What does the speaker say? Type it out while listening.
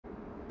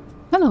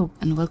Hello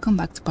and welcome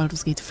back to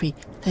Baldur's Gate 3.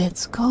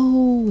 Let's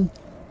go!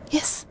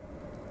 Yes!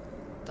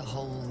 The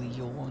hole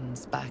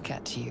yawns back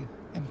at you,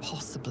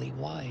 impossibly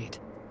wide.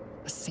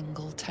 A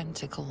single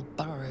tentacle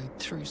burrowed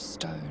through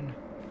stone.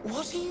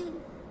 What are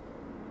you...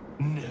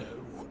 No.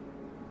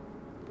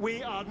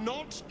 We are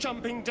not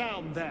jumping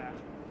down there.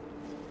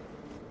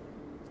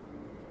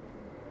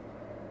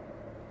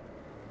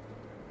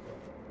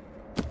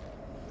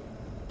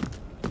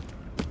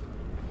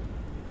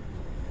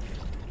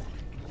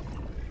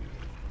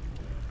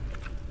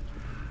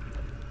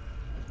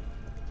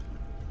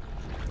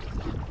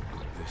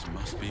 This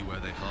must be where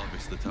they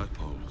harvest the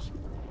tadpoles.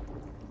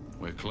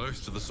 We're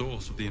close to the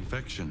source of the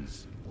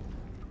infections.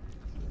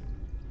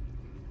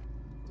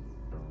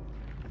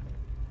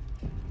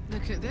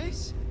 Look at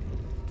this.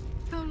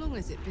 How long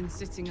has it been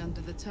sitting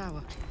under the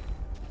tower?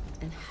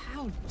 And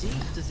how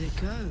deep does it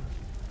go?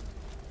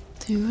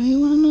 Do you really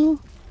want to know?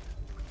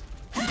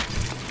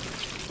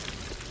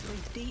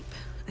 Breathe deep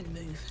and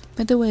move.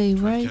 By the way,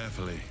 Tread right?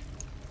 carefully.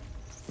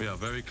 We are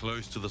very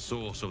close to the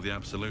source of the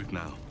Absolute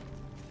now.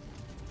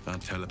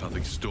 That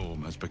telepathic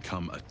storm has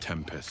become a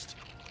tempest.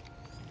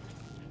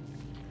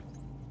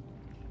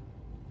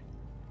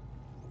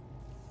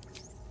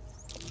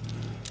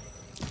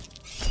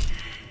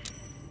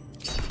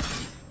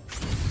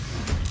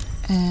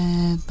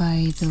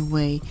 By the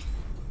way,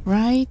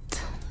 right?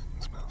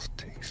 Smells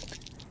tasty.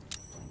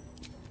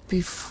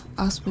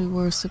 As we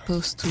were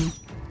supposed to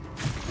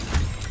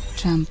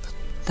jump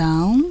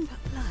down Blood.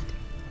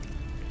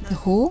 the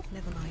hole,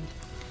 Never mind.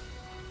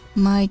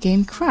 my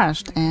game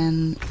crashed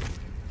and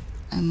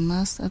I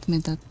must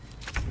admit that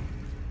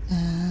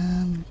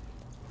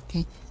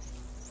okay,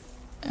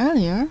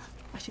 earlier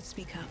I should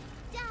speak up.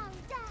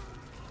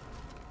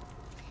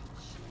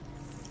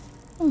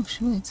 oh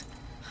shoot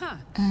Huh.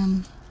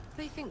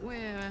 They think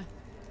we're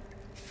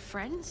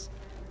friends?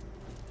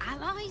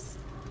 Allies?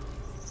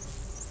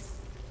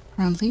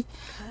 apparently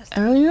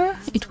earlier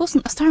it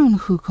wasn't Faerûn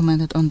who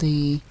commented on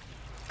the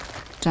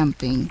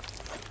jumping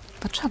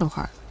but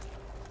Shadowheart.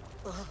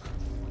 Ugh,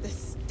 the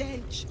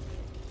stench.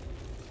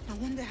 I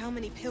wonder how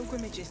many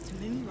pilgrimages to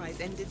Moonrise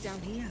ended down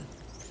here.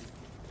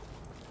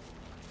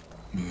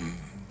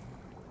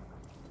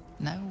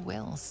 No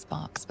will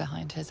sparks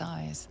behind his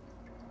eyes.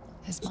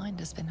 His mind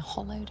has been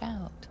hollowed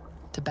out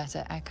to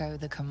better echo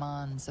the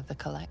commands of the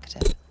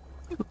collective.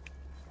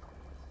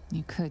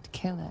 You could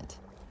kill it,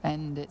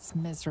 end its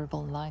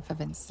miserable life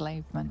of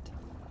enslavement.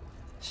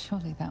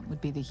 Surely that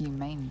would be the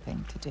humane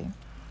thing to do.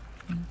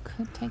 You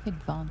could take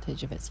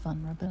advantage of its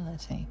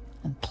vulnerability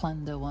and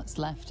plunder what's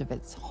left of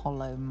its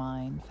hollow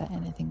mind for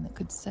anything that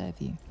could serve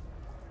you.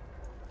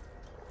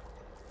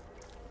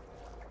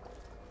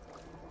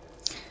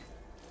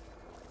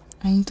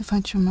 I need to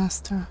find your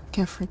master,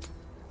 Kefric.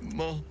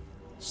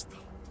 Master.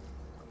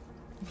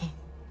 No.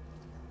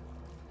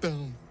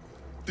 Down.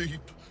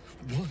 Deep.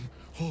 One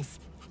of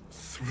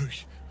three.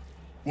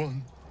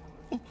 One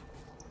of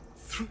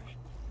three.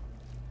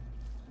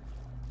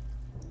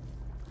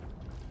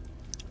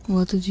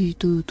 What did you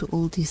do to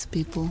all these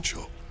people?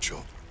 Chop,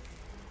 chop.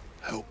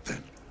 Help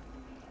them.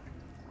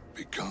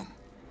 Become.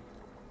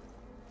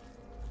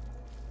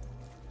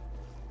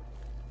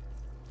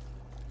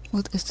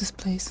 What is this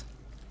place?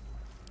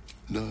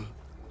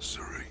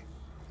 Nursery.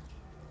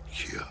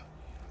 Here.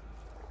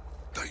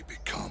 They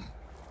become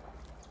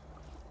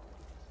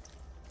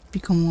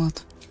Become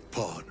what?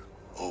 part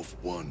of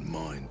one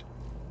mind.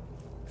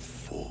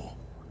 4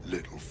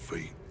 little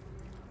feet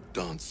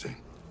dancing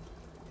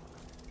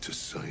to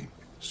same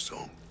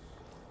song.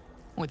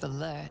 With a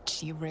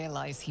lurch, you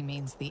realize he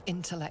means the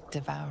intellect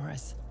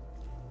devourers.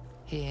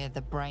 Here,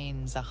 the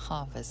brains are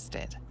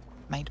harvested,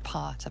 made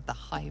part of the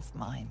hive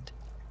mind.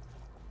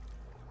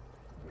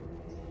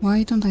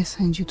 Why don't I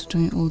send you to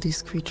join all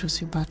these creatures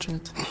you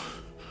butchered?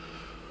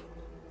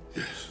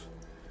 Yes.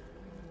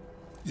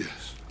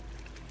 Yes.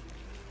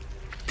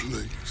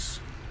 Please.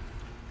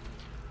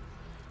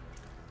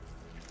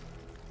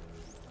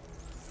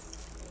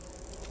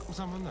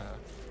 Someone there?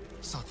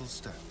 Subtle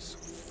steps.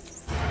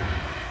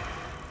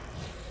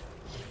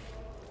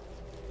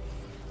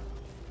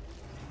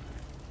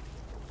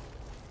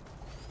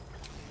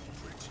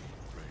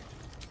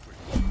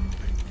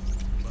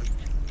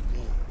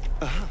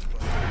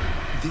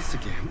 This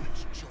again?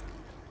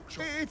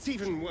 It's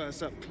even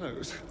worse up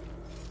close.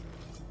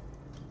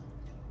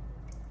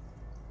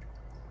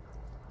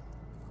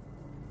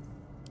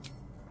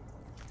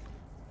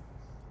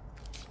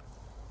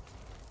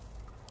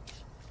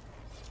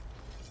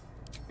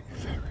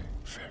 Very,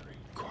 very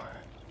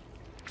quiet.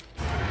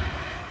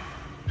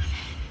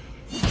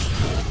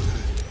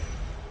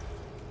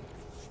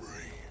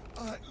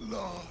 Free at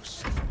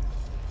last.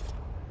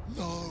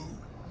 No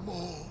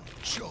more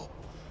chop.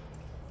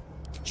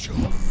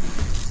 Chop.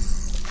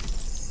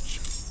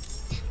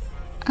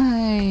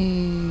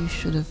 I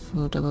should have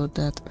thought about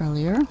that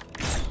earlier.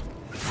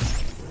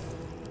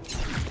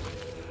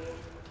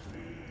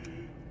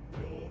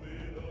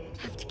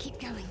 Have to keep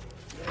going.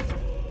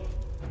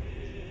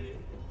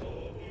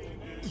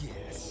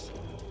 Yes.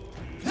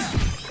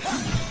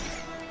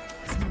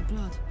 Smell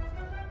blood.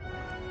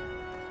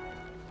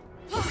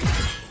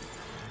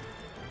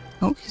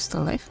 Oh, he's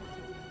still alive.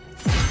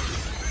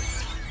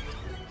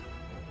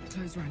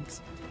 Close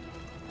ranks.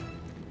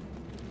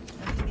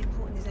 Nothing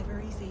important is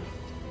ever easy.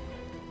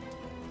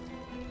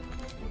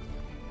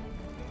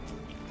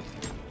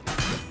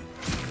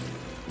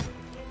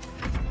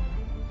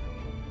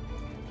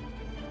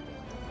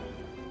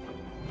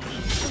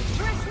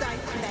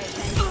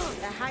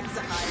 The hags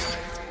are hiring.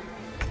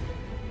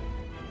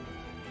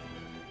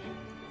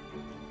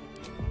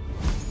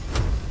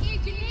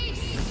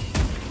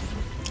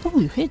 Oh,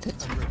 you hit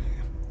it.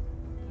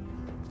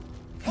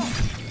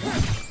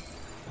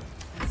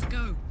 Let's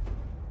go.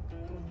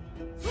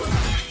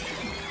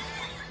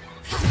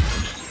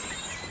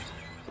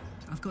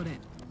 I've got it.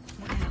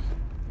 What now?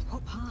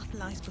 What path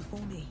lies before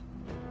me?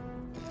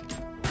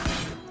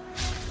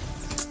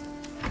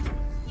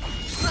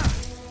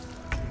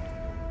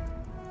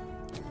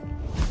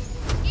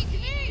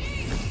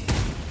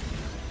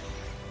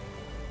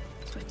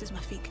 Swift as my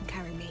feet can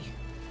carry me.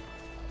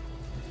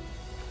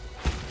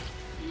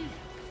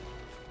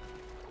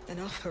 An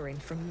offering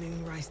from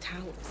Moonrise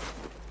Towers.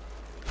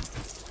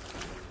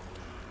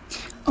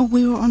 Oh,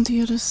 we were on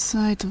the other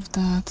side of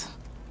that.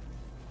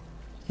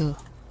 Ew.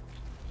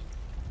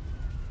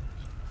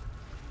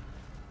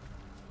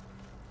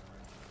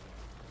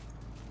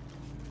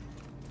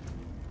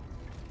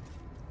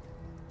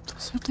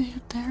 Those are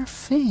their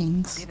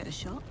things. Give it a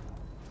shot.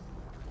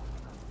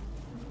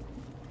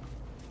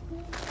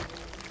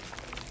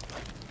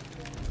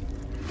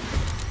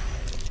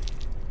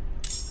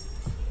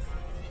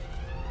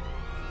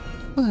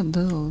 What are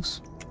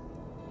those?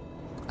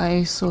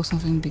 I saw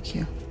something big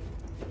here.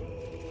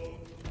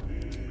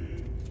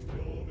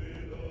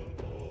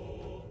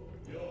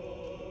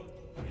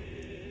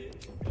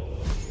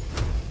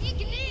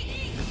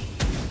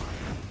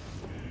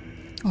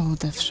 Oh,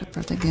 Death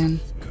Shepherd again.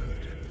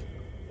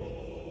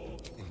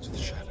 Into the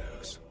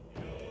shadows.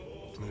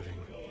 Moving.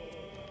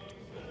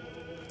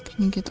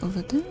 Can you get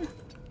over there?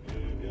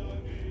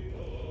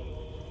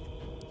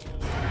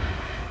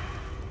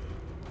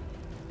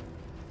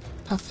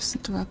 Path is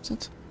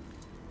interrupted.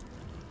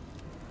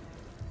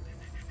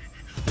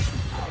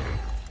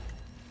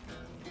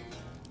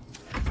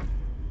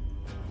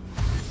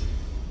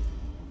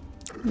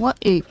 What?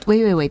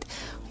 Wait.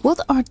 What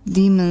are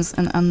demons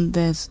and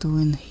undeads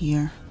doing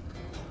here?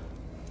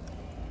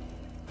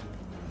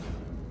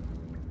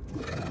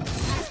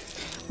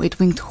 Wait,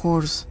 winged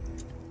horse.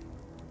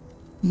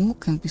 More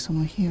can be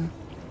somewhere here.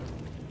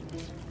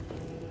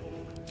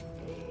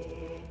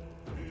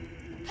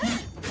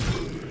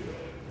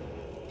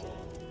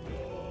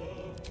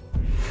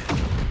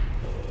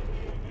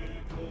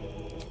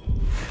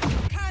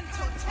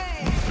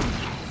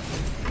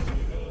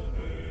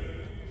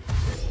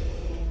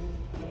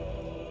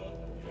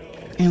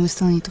 And we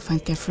still need to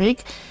find Kefrig.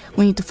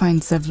 We need to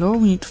find Zevlor.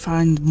 We need to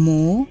find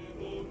more.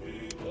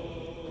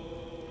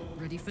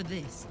 Ready for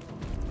this?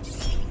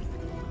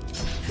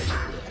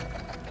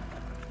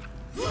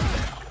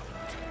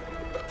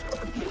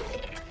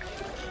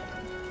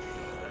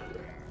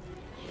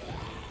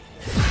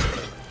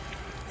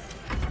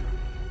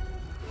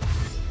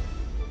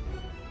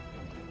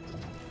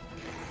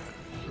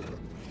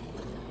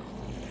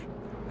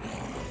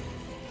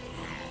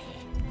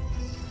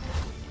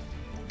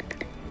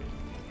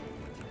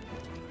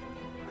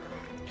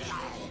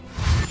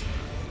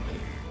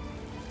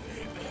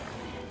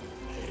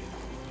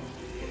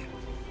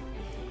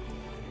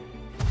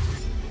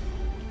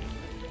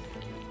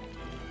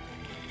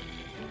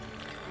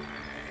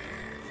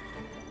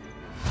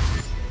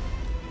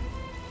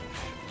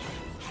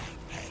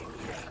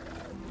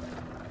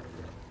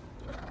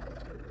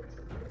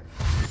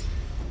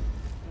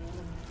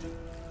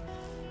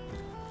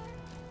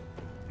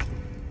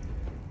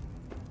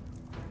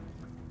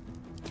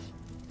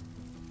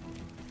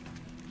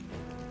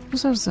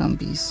 Those are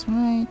zombies,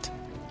 right?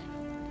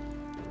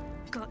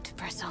 Got to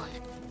press on.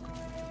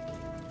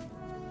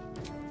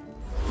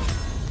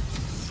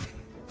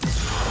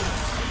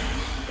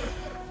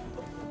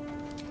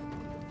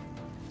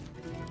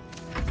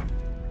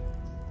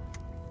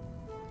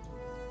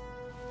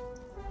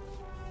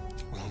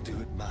 We'll do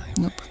it my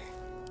Nope. way.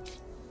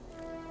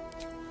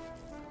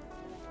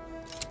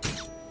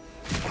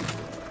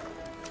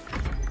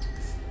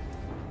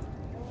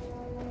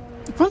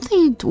 Apparently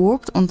it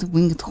worked on the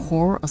winged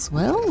whore as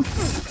well?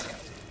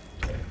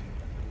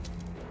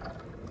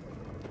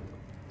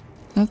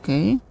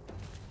 Okay.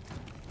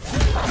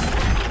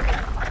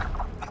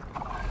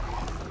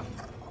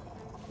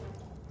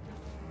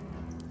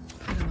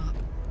 Put him up.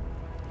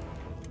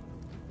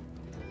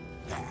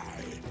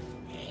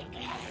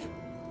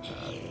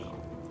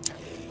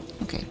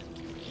 Okay.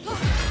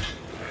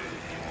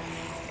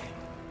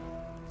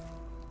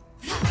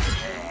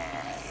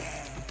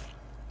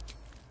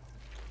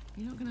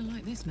 You're not gonna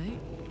like this, mate.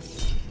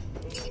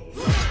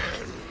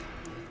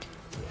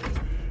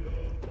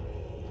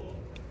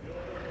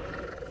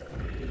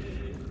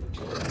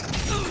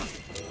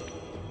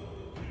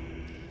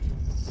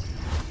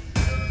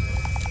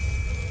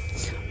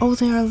 Oh,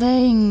 they are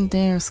laying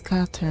there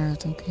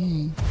scattered.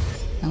 Okay.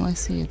 Now I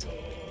see it.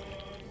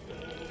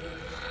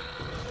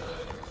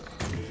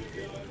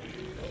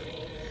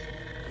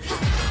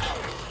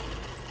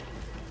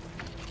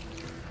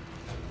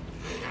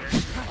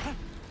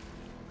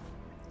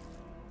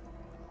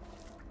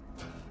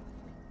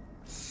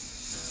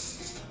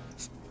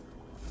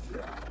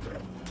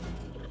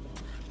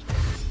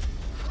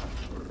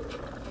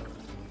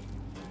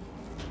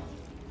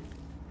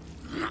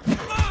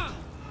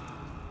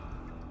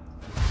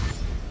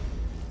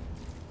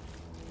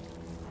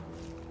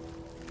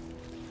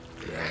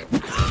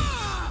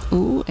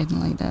 Ooh, I don't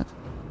like that.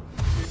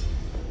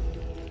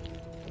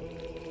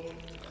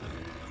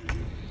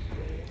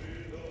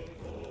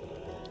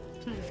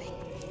 Moving.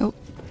 Oh.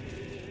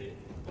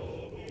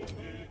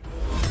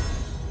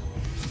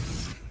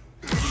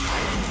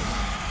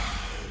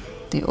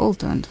 They all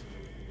turned.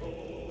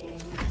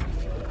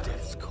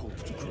 Death's cold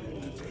grip.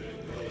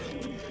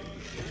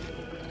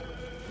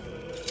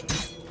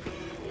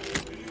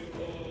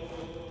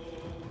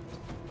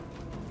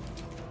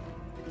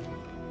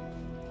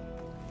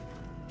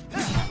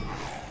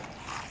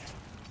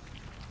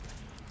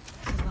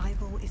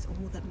 Survival is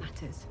all that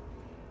matters.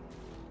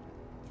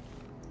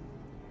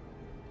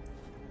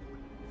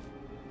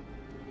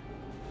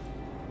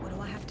 What do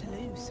I have to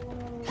lose?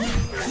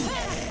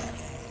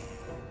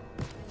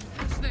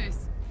 What's this?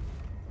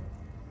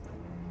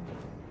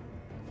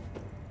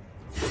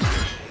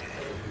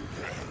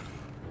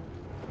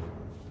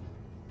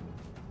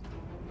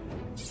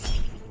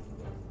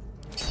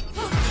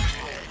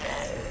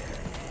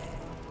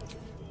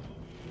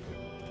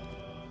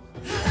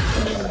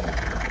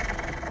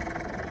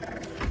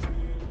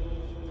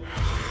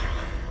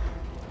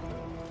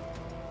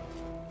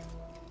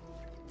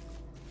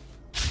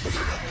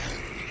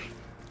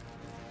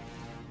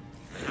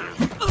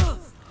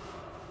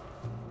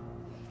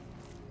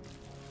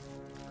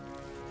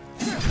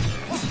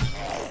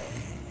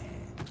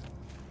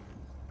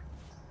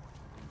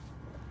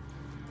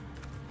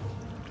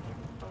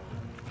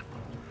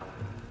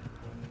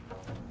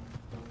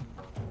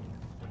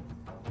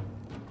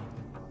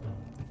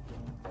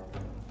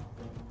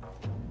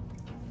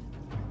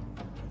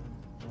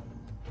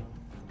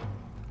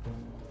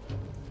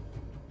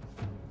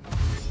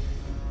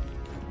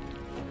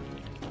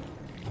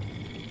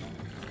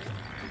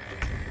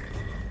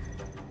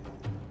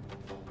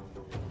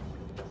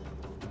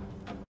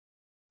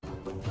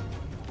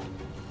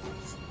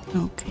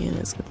 Okay,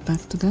 let's get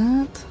back to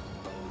that.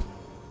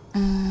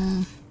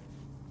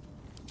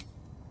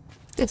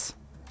 This.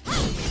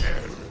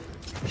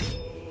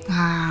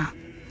 Ah.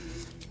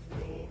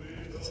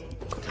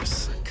 Of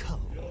course.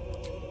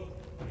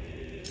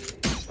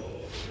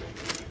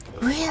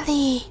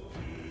 Really?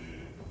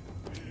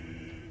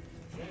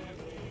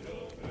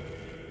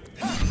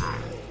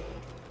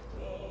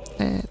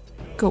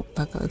 Go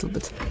back a little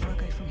bit. Where do I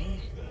go from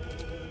here?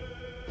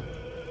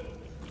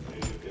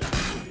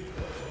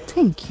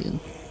 Thank you.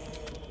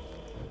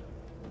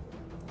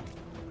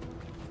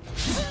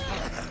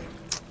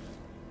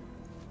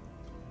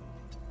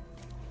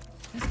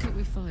 Let's cook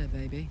with fire,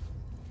 baby.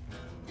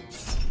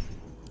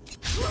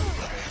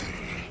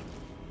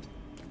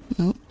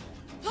 Nope.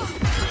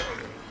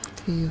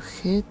 Do you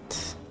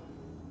hit?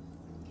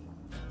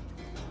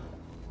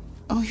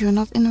 Oh, you're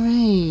not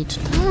enraged.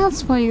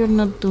 That's why you're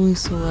not doing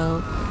so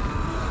well.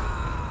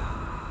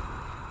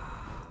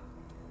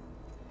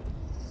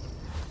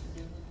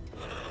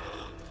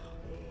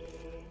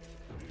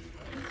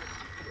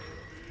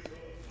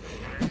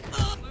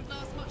 Won't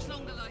last much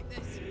longer like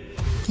this.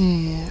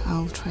 Yeah,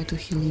 I'll try to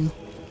heal you.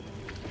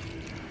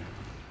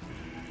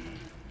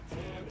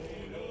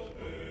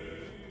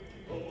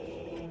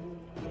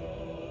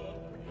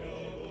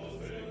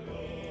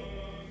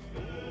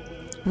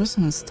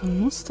 Resonance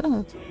stone, what's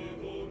that?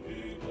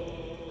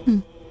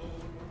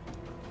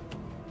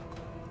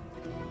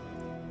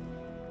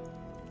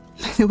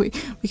 By the way,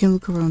 we can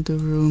look around the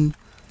room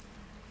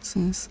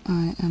since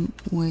I am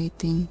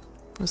waiting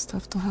for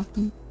stuff to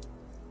happen.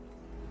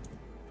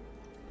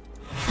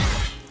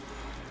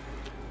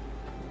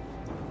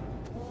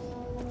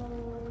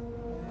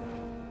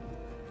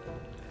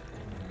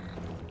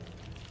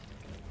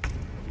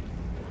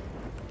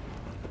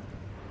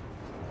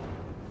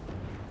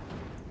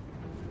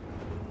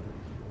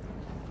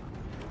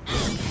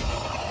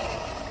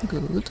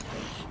 Good.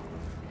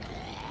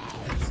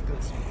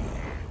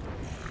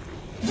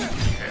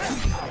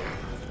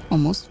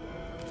 Almost.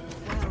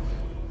 Well,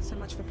 so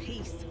much for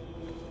peace.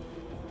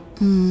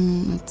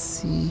 Let's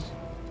see.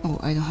 Oh,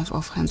 I don't have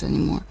offhands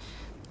anymore.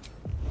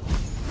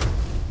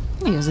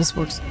 Yes, this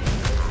works.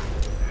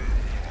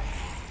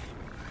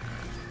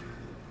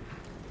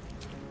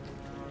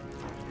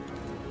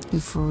 You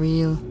for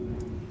real?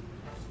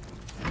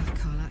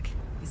 Karlak,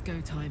 it's go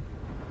time.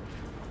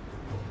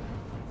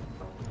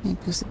 Yeah,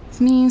 because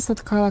it means that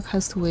Karlak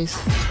has to waste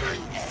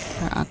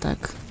her attack.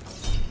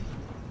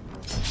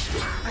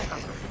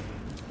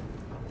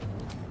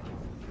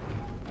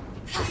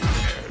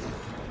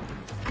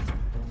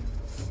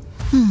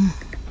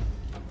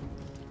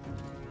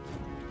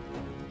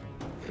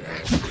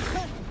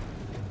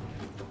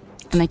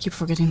 And I keep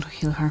forgetting to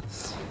heal her.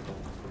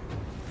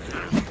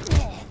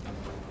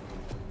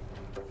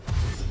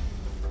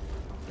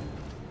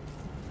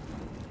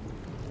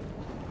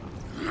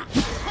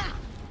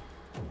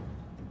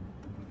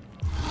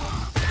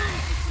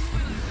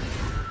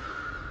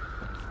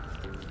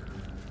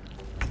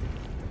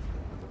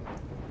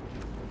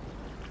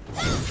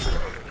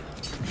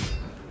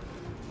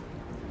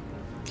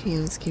 Okay,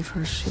 let's give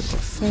her Shield of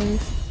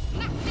Faith.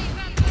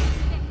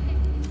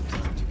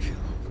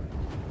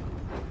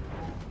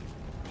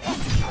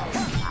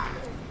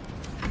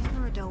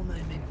 Never a dull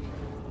moment.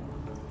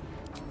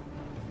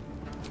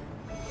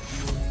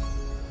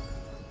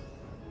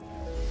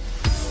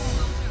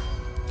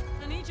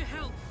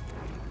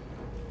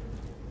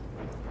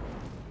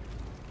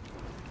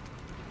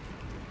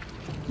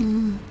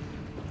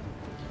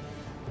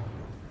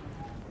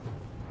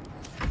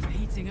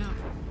 Heating up.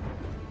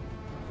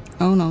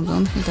 Oh no,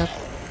 don't hit that.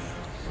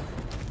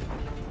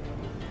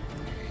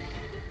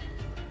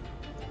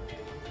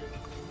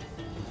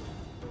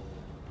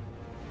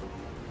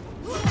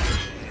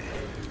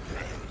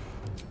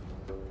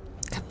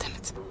 God damn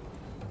it.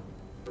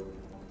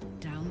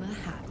 Down the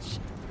hatch.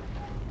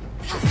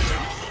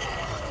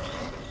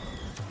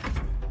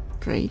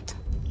 Great.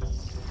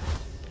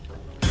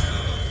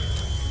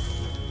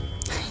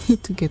 I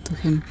need to get to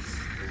him.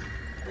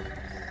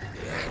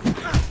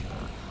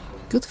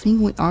 Good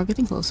thing we are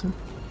getting closer.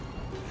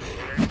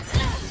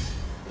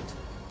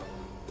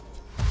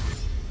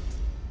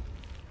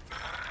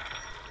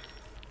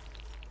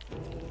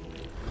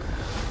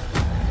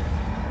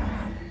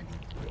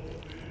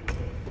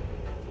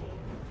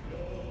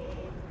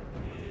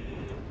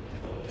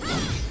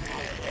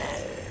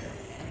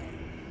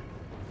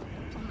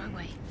 On my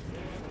way.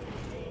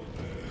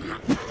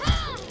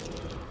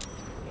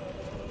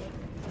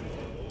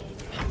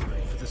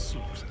 Right for the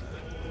slaughter.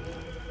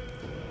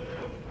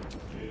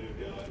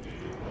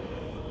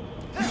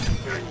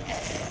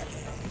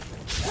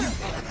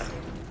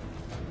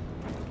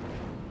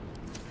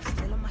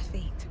 Still on my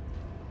feet.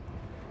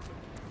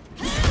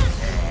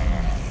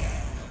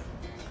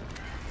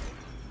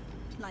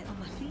 Light on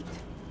my feet.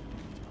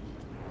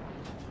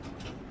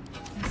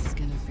 This is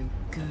gonna feel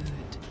good.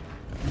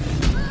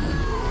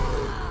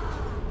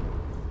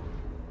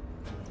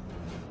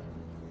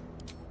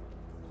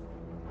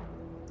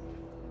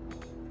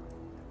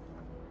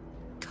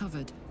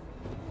 Covered.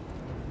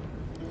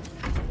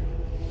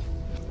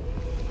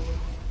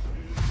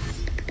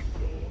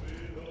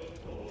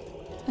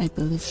 I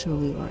believe she'll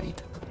be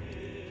right.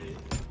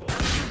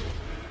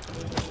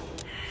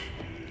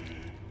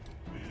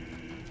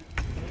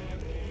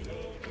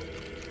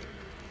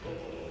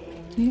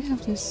 Do you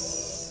have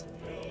this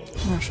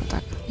rush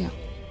attack? Yeah.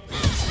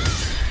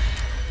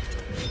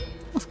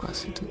 Of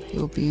course you do.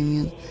 You'll be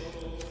immune.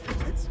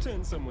 Let's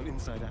turn someone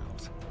inside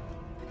out.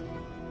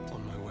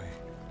 On my way.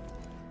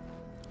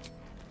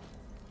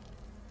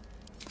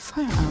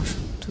 Fire arrow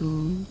should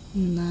do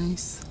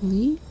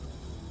nicely.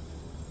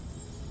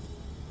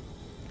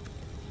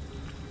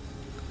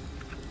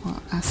 Or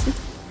acid.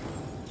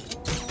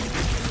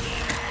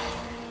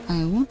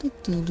 I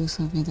wanted to do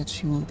something that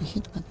she won't be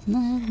hit, but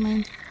never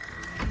mind.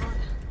 Come on.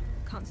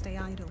 Can't stay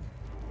idle.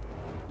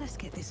 Let's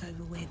get this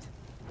over with.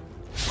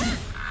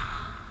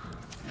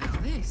 Now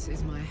this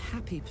is my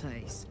happy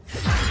place.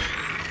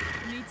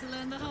 Need to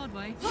learn the hard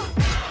way.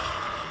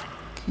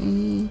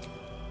 Okay.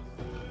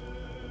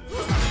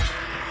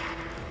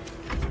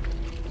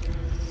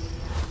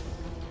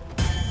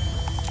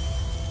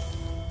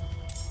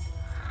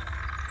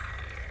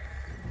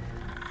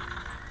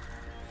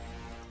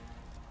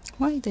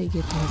 Why they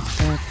get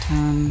their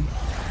turn?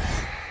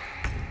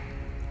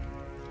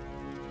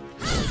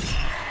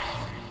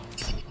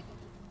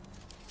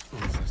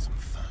 Let's have some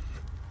fun.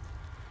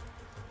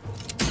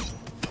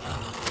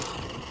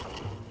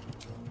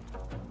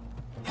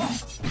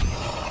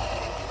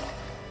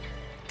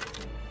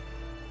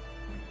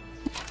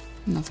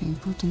 Nothing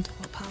important.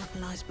 What path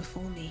lies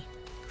before me?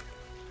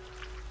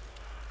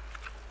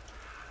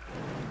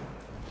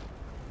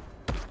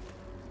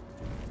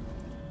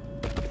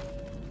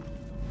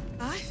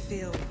 I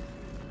feel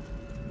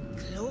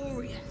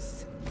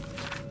glorious.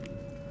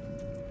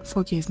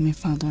 Forgive me,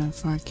 Father,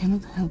 for I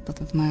cannot help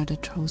but admire the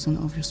chosen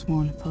of your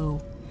sworn foe,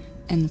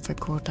 and for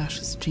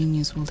Gortash's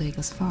genius will take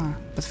us far.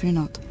 But fear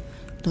not,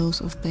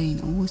 those of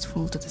Bane always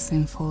fall to the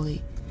same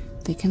folly.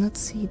 They cannot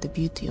see the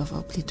beauty of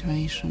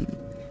obliteration.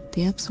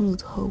 The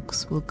absolute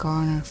hoax will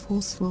garner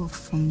false wealth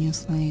from new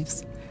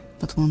slaves,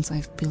 but once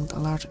I've built a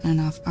large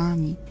enough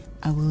army,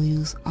 I will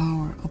use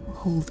our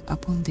hold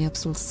upon the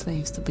absolute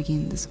slaves to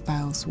begin this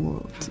vile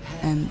world.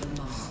 And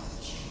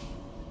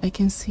I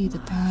can see the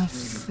path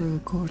through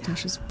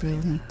Gortash's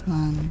brilliant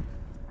plan.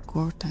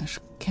 Gortash,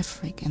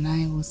 Kefrik, and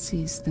I will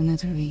seize the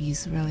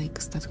Netherese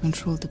relics that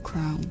control the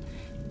crown,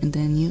 and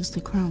then use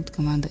the crown to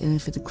command the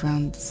elevated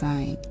crown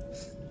design.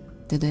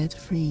 The dead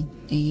free,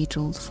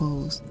 age-old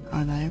foes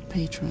are their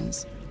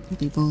patrons, will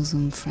be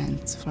bosom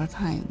friends for a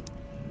time.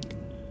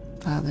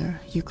 Father,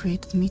 you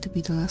created me to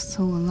be the last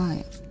soul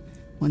alive.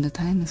 When the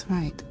time is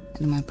right,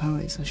 and my power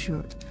is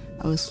assured,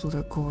 I will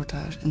slaughter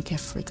Gortash and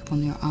Kefrik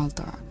upon your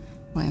altar,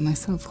 where I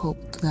myself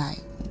hope to die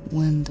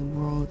when the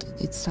world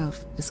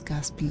itself is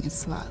gasping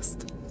its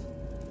last.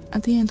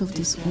 At the end of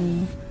this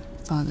all,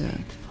 Father,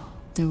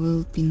 there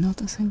will be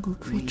not a single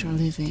creature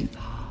living.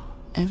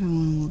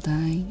 Everyone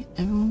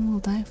will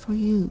die for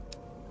you.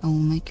 I will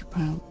make you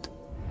proud.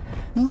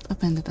 Note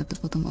appended at the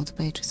bottom of the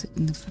page is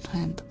in the front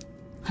hand.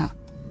 Ha,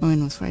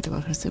 Maureen was right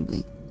about her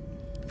sibling.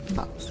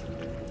 But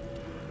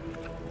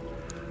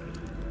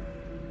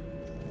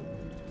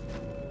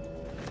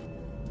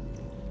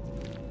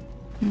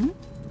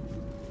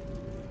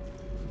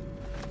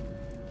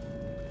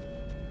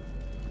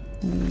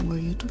were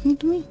you talking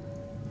to me?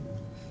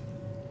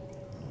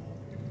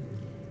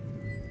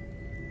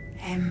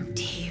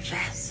 Empty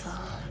vessel,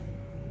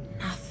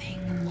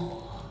 nothing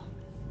more.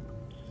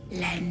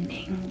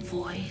 lending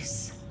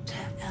voice to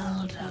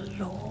elder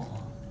law.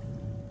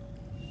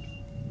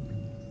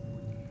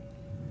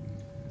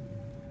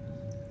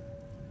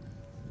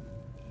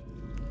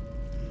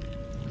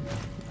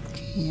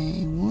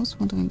 Okay, I was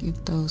wondering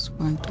if those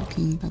weren't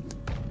talking, but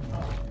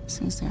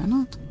since they are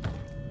not.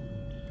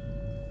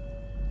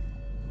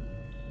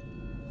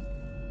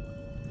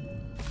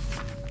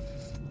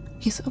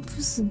 His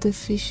obvious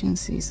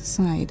deficiencies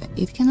aside,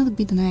 it cannot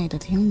be denied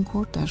that young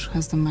Cortash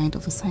has the mind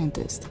of a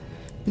scientist.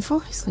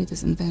 Before his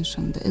latest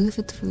invention, the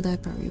elevator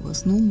library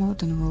was no more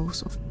than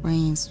rows of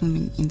brains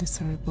swimming in the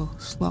cerebral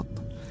slop.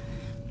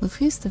 With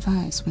his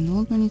device, we no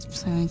longer need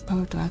psionic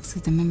power to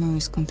access the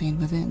memories contained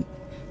within,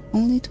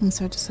 only to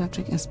insert the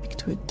subject and speak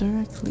to it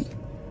directly.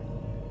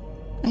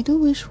 I do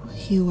wish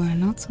he were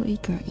not so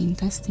eager in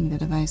testing the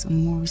device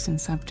on more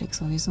recent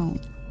subjects of his own.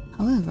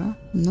 However,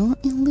 nor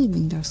in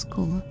leaving their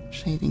skull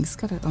shavings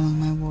scattered along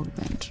my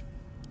workbench.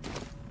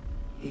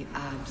 The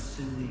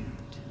absolute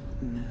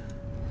moves.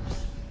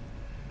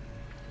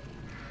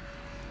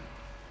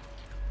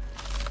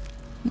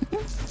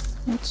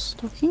 What's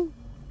talking?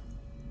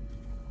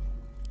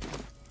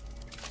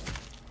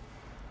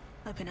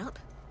 Open up.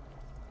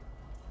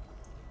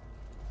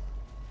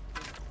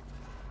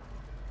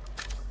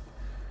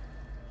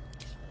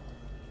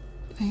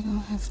 I don't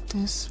have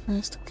this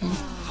first, okay.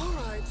 All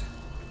right.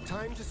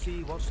 Time to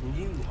see what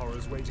new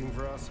horror's waiting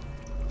for us.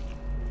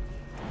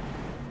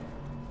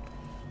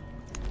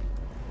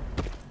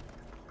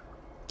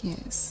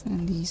 Yes,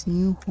 and these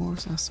new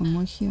horrors are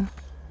somewhere here.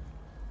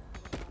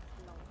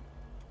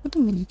 What do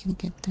you mean you can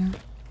get there?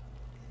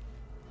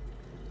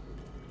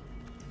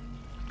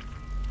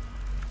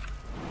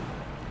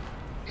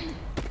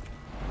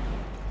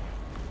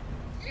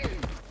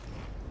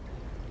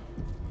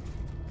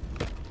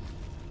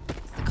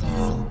 The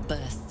console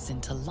bursts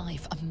into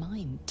life. A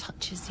mind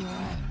touches your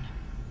own.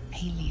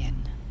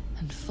 Alien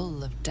and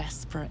full of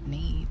desperate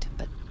need,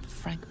 but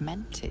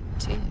fragmented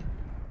too.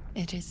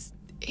 It is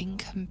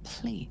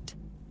incomplete.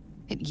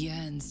 It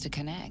yearns to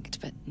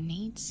connect, but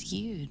needs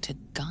you to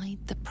guide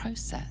the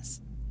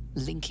process,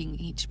 linking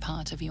each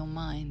part of your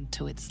mind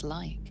to its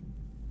like.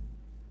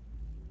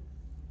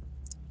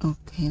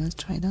 Okay, let's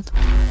try that.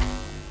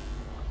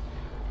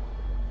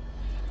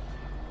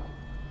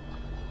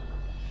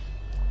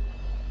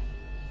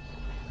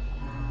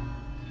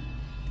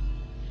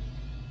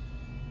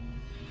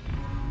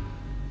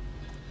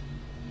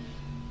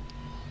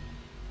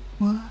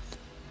 What?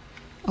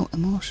 Oh,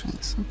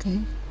 emotions, okay.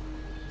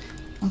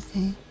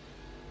 Okay.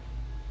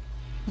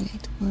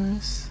 Wait,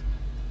 where's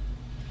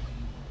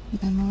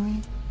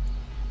memory?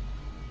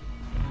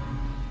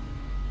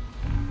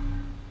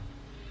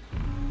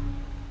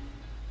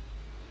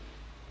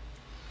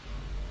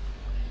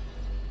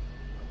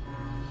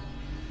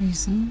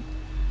 Reason?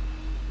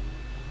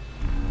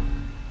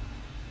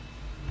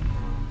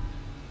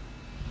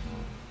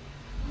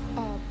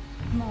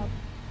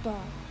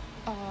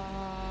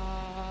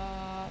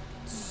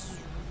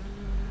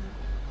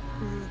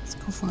 Let's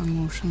go for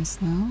emotions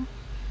now.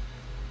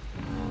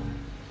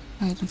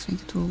 I don't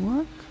think it will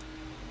work.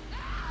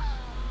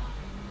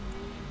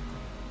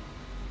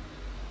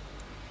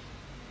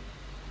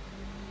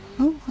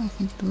 Oh, I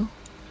think it will.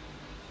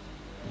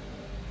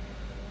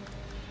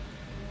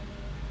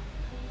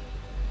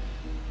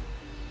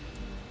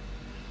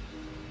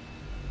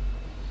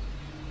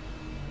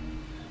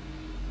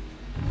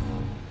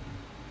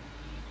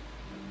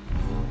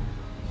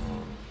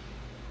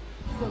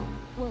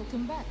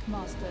 Welcome back,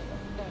 Master.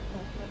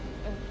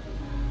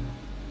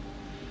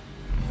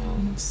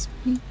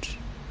 Speech.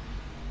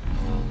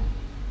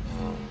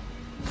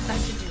 That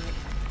should do it.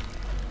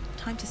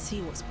 Time to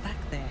see what's back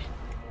there.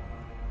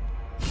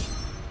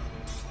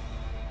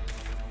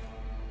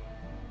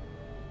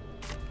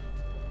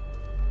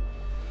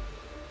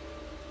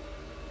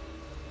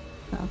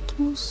 That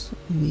was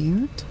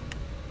weird.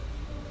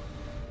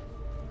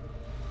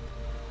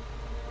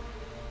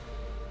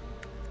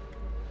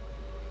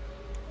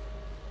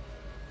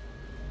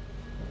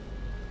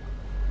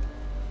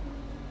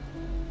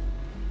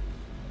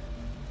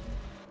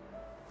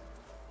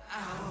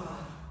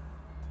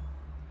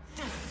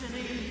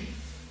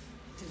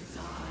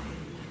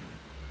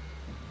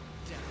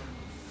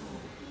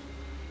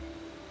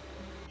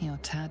 Your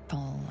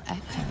tadpole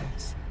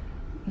echoes,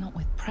 not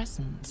with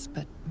presence,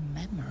 but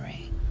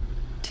memory,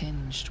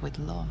 tinged with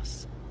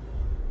loss.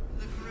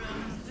 The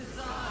grand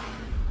design.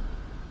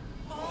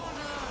 Order.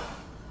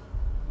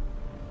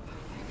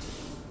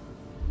 Perfection.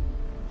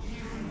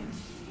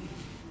 Unity.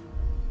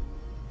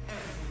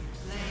 Every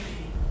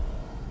plane.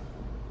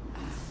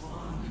 As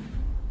one.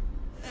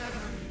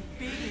 Every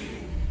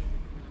being.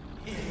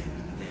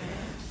 In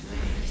their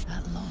place.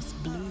 That loss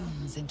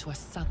blooms into a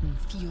sudden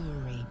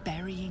fury,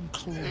 burying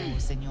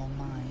claws in your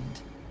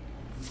mind.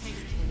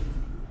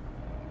 Taken.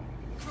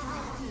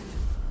 Corrupted.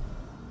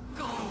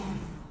 Gone.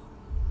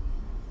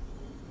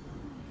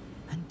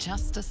 And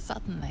just as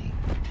suddenly,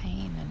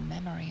 pain and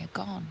memory are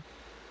gone,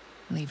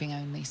 leaving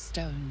only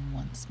stone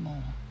once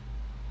more.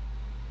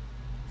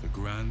 The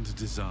grand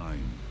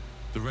design.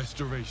 The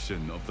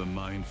restoration of the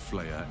Mind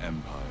Flayer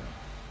Empire.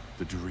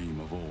 The dream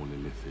of all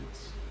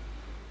Illithids.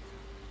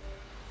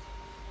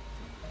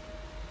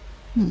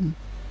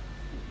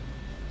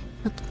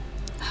 But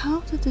how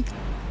did it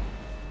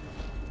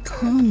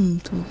come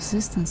to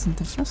existence in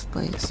the first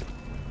place?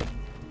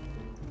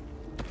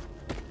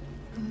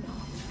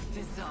 Not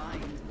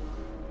designed,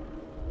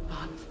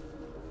 but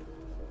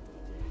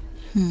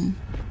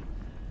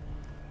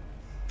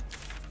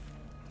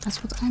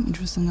That's what I'm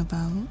interested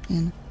about.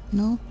 And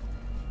no,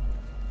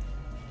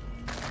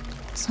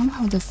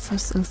 somehow the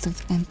first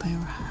Illithid Empire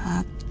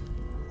had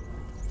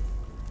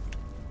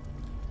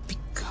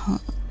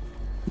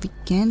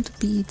began to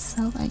be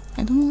itself.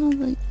 I don't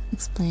know how to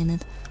explain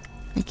it.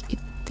 Like, it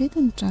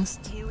didn't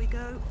just Here we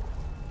go.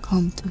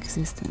 come to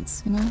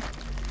existence, you know?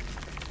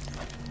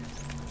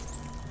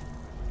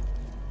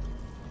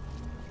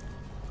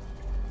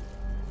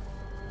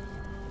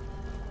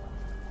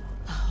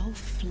 A whole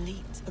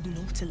fleet of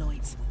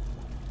nautiloids.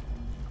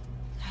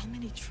 How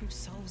many true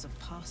souls have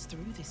passed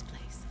through this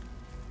place?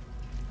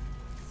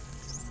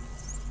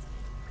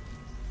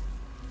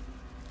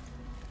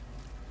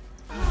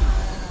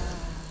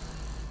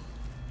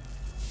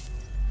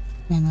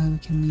 And now we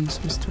can use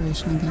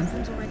restoration again.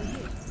 Everyone's already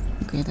here.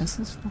 Okay, this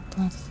is for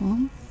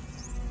platform.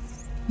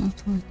 Not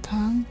for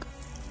tank.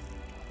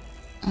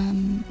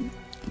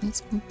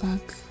 Let's go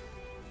back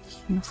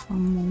here for a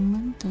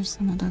moment. There's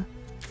another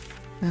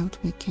route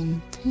we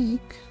can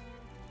take.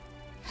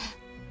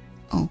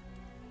 Oh,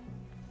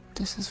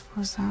 this is for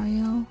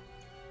Zariel.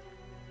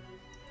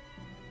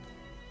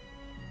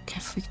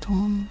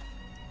 Kefrikton.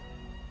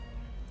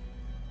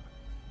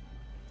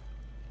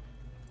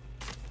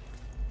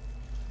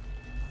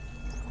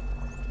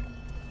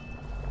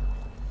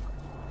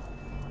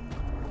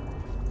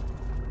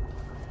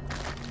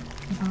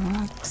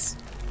 Barracks.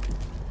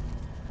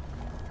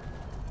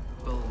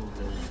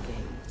 Baldur's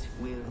Gate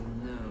will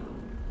know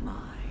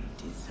my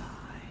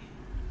design.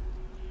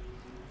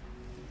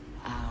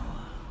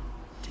 Our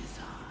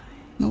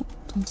design. Nope,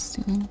 don't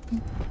steal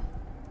anything.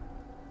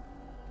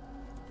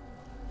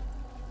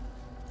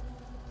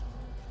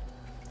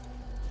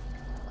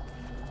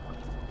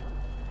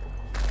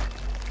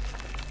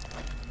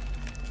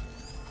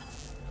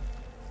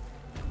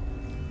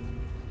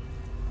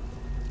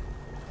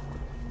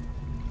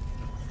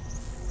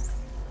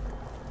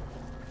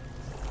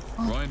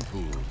 Brine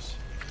pools,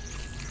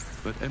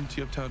 but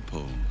empty of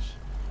tadpoles.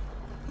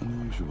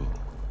 Unusual.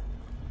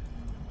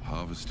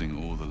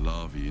 Harvesting all the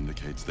larvae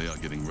indicates they are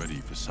getting ready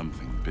for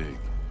something big.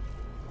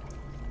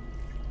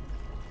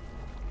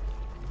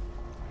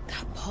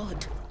 That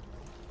pod.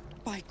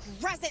 By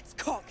Grazit's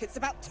cock, it's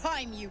about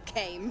time you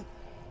came.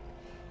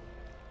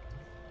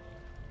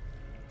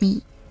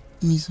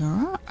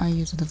 Mizora, are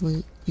you the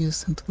devil you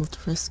sent to go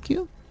to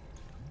rescue?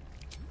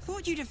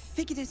 Thought you'd have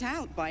figured it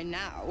out by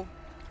now.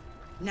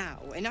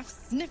 Now, enough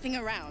sniffing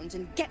around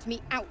and get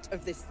me out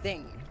of this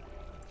thing.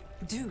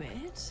 Do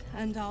it,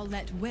 and I'll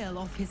let Will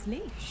off his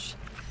leash.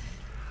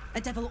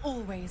 A devil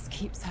always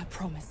keeps her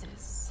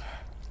promises.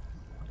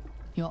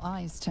 Your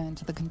eyes turn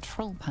to the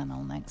control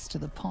panel next to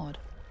the pod.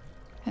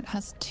 It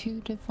has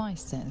 2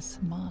 devices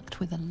marked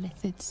with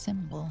Illithid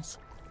symbols.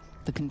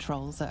 The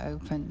controls are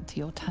open to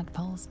your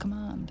tadpole's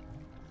command,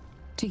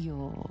 to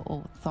your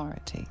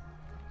authority.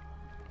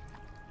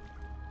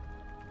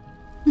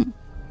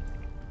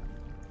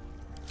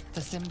 The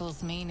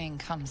symbol's meaning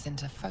comes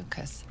into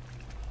focus.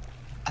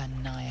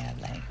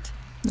 Annihilate.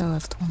 The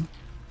left one.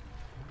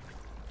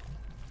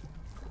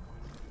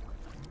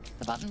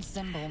 The button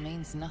symbol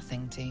means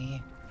nothing to you.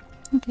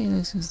 Okay,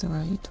 this is the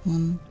right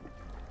one.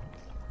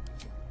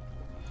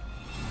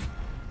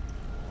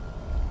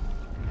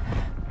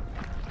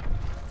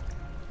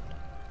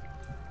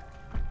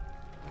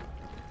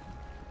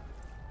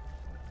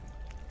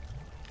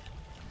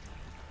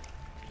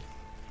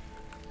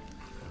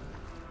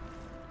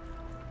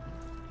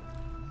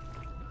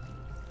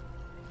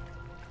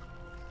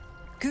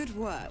 Good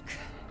work.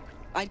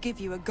 I'd give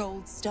you a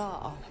gold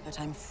star, but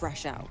I'm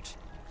fresh out.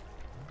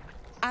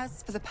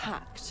 As for the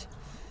pact...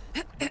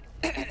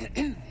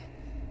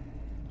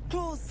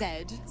 Clause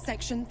said,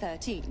 Section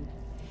 13.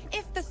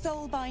 If the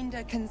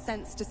Soulbinder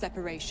consents to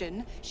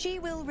separation, she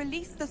will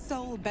release the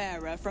Soul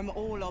Bearer from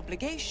all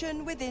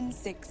obligation within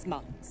 6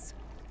 months.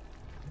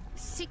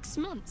 6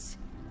 months?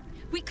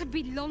 We could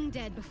be long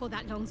dead before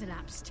that long's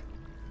elapsed.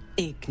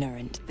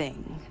 Ignorant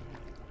thing.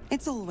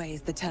 It's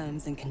always the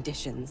terms and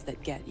conditions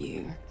that get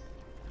you.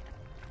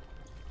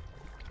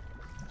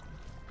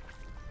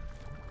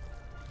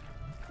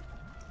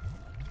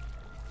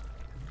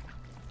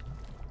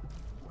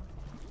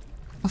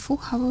 A full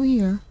half a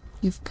year.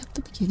 You've got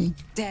the beginning.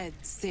 Dead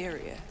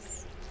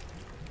serious.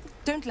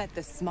 Don't let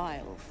the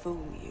smile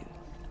fool you.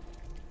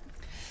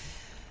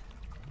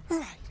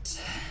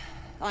 Right.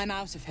 I'm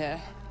out of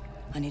here.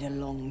 I need a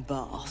long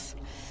bath.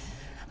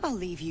 I'll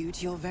leave you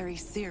to your very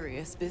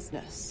serious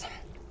business.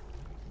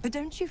 But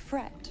don't you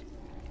fret.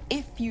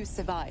 If you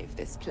survive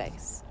this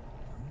place,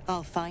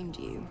 I'll find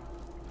you.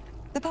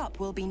 The pup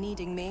will be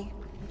needing me.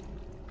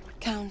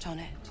 Count on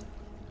it.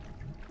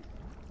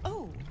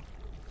 Oh,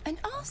 And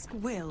ask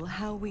Will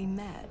how we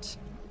met.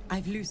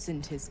 I've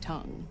loosened his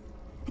tongue.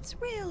 It's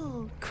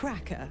real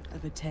cracker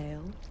of a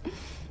tale.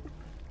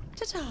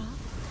 Ta-ta.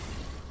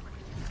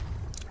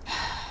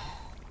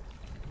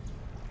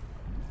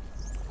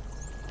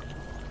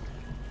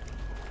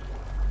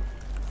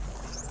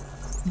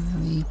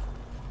 Really?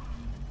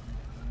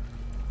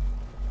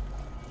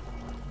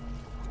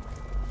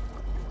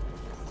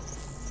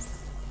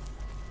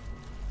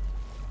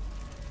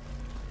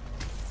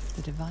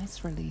 The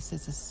device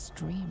releases a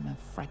stream of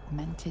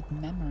fragmented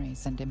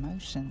memories and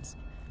emotions.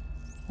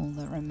 All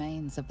that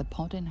remains of the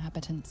pod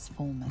inhabitants'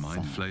 former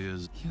Mind self.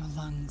 flayers. Your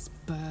lungs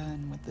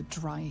burn with the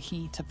dry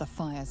heat of the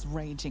fires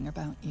raging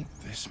about you.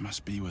 This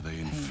must be where they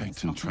Pain infect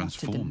is and not enough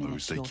to transform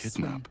diminish those they your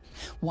kidnap.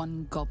 swing.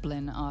 One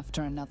goblin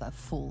after another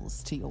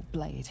falls to your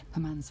blade. A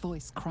man's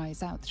voice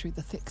cries out through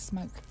the thick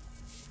smoke.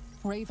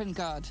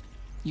 Ravenguard,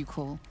 you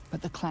call,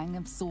 but the clang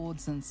of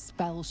swords and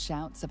spell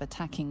shouts of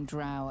attacking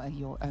drow are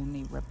your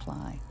only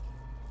reply.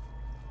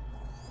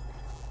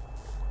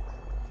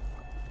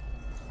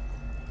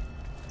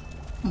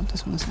 Oh,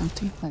 this one is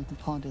empty. Though the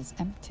pod is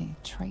empty,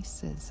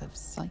 traces of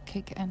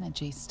psychic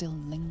energy still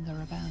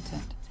linger about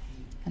it,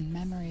 and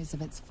memories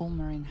of its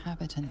former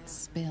inhabitants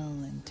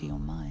spill into your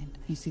mind.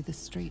 You see the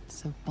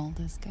streets of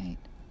Baldur's Gate,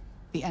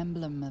 the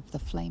emblem of the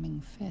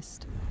flaming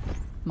fist,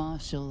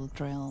 martial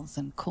drills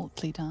and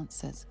courtly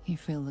dances. You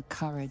feel the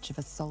courage of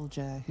a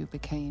soldier who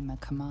became a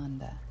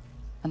commander,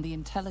 and the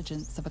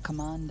intelligence of a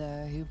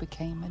commander who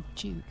became a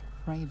duke.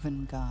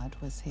 Ravenguard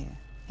was here,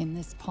 in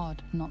this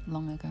pod not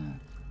long ago.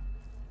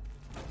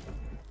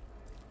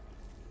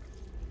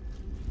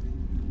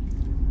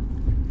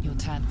 Your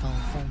tadpole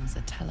forms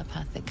a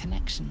telepathic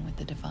connection with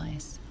the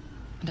device,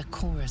 and a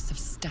chorus of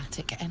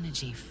static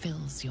energy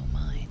fills your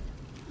mind.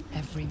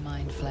 Every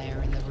mind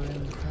flayer in the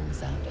room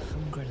calls out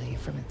hungrily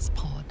from its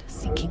pod,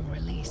 seeking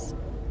release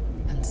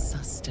and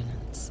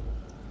sustenance.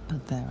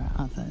 But there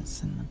are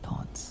others in the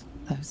pods,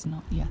 those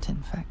not yet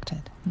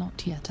infected,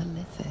 not yet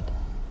elithid,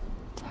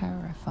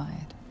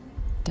 terrified,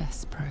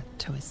 desperate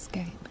to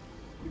escape.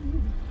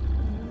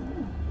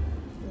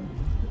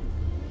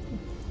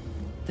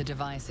 The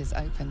device is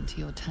open to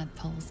your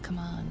tadpole's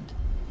command,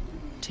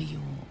 to your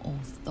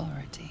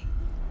authority.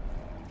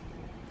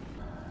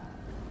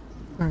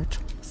 Bird.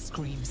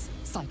 Screams,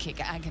 psychic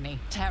agony,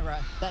 terror,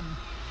 then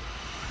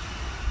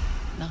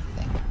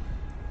nothing.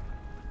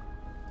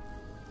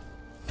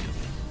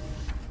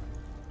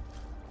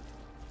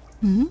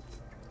 Hmm?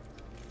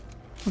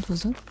 What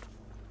was it?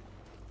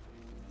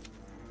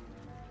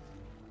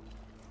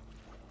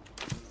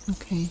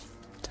 Okay,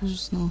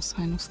 there's no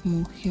sign of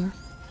smoke here.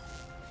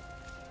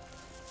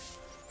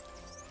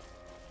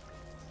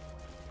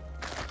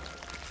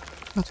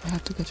 But we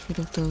have to get rid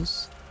of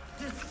those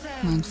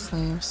mind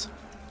flayers.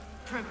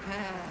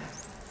 Prepare.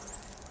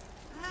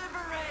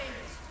 Liberate.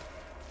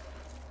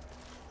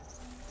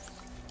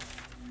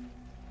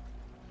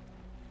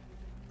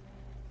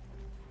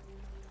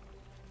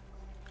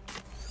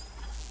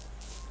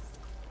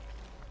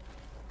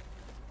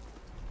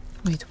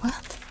 Wait,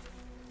 what?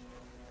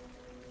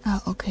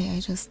 Oh, okay,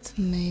 I just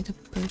made a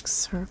big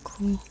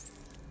circle.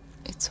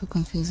 It's so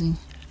confusing.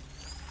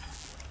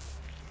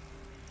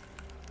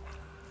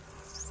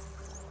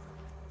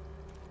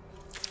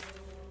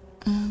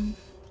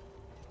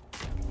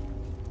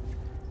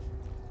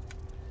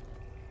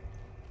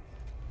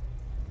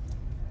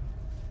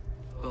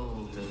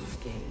 Baldur's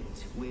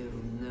Gate will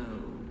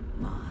know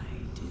my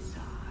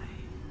design.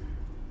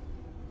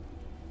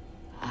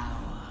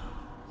 Our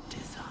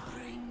design.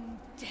 Bring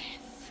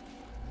death.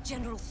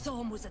 General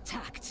Thorm was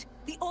attacked.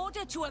 The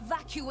order to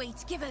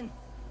evacuate given.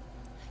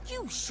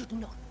 You should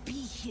not be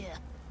here.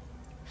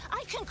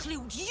 I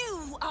conclude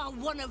you are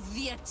one of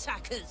the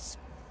attackers.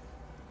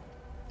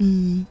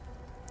 You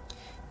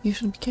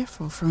should be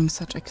careful throwing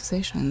such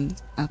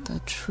accusations at a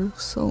true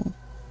soul.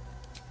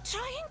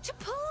 Trying to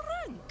pull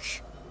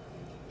rank?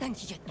 And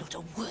yet not a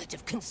word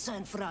of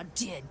concern for our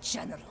dear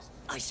General.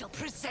 I shall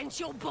present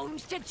your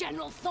bones to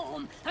General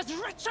Thorm as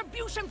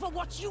retribution for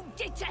what you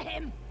did to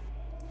him.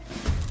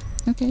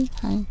 Okay,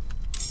 hi.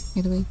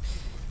 By the way.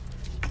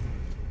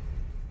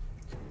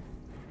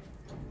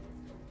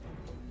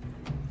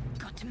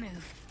 Got to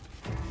move.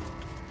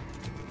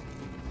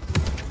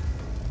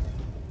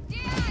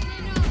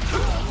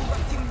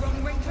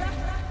 Wrong, Winkler.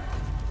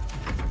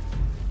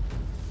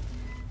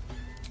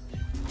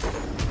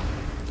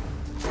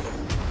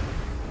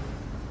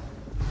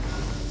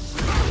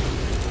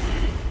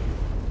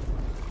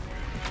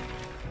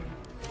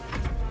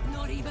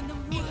 Not even the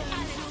wood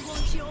animal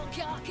wants your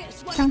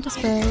carcass. Counter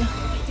spell.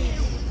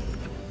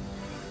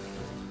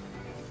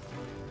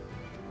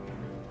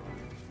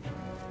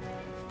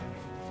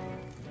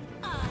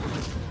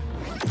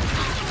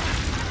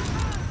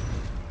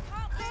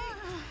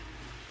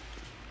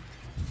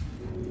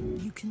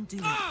 You can do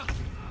it.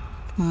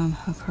 Come on,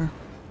 have her.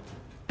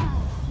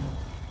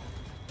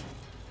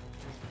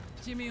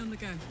 Jimmy on the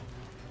go.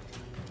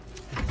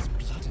 There's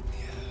blood in the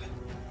air.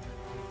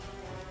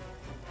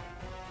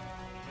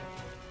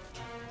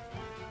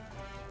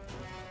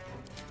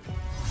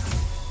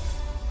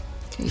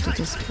 hated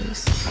this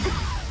place.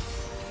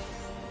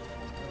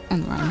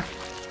 And run.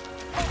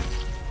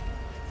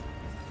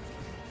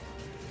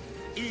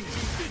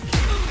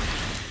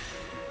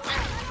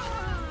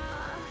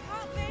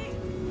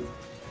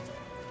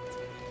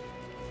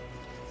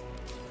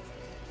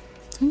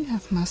 Do you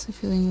have massive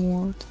healing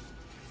ward?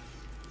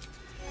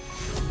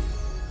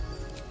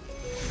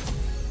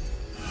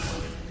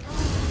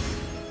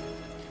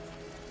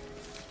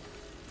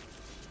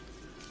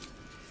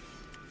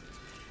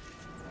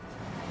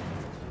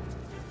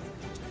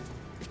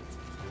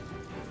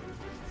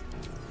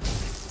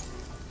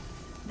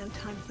 No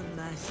time for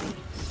mercy.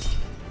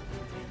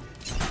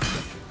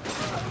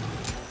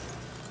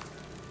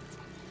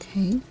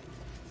 Okay.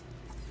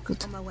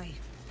 Good. On my way.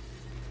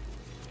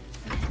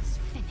 Let's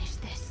finish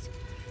this.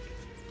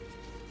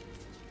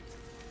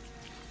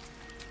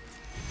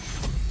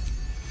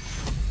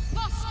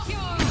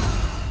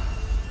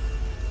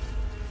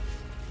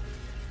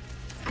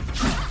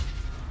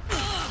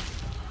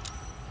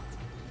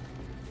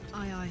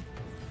 Aye, aye.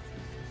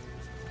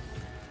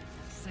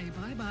 Say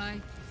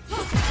bye-bye.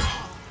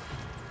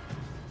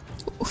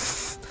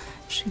 Oof,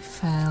 she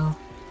fell.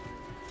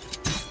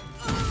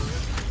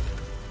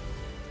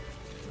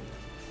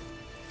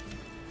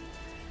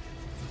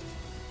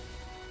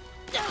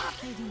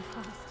 Bleeding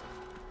fast.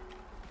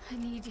 I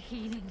need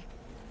healing.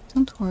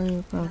 Don't worry,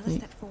 we'll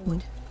probably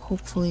will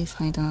hopefully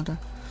find another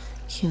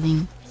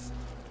healing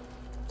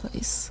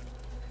place.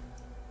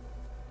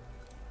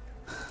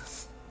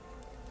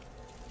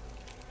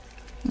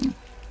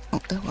 Oh,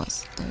 there it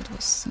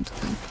was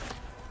something.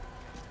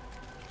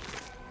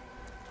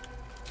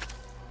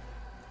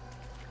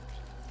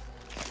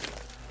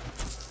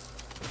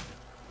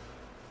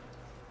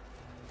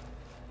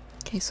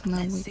 Okay, so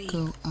now we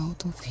go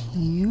out of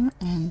here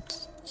and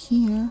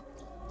here,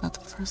 but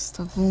first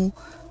of all,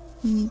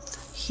 we need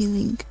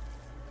healing.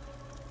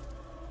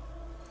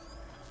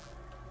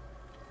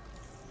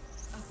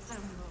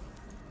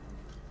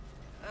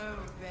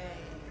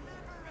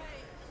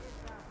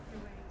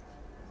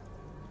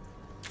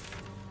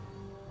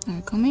 Are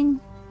you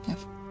coming? Yep.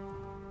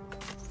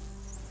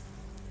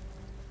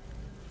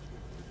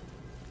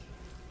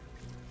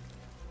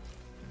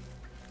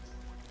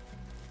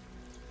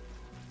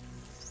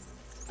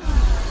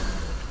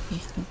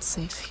 Okay, let's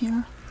save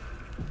here.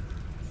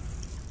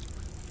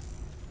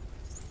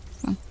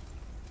 Come on.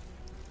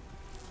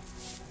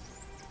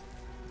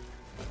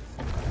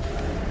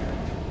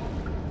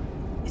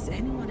 Is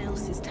anyone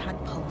else's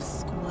tadpole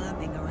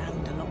squirming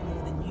around a lot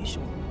more than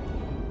usual?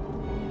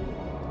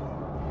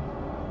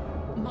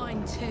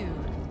 Mine too.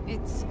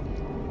 It's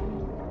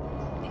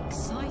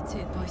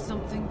excited by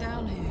something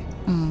down here.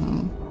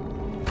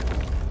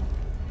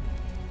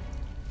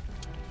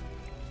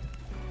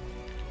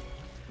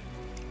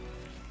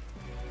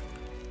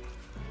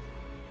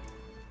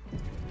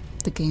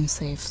 The game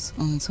saves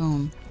on its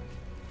own.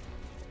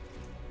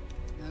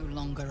 No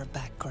longer a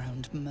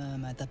background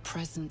murmur. The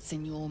presence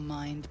in your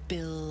mind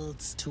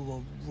builds to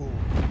a roar.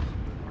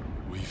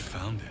 We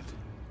found it.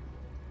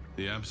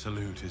 The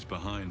Absolute is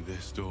behind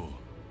this door.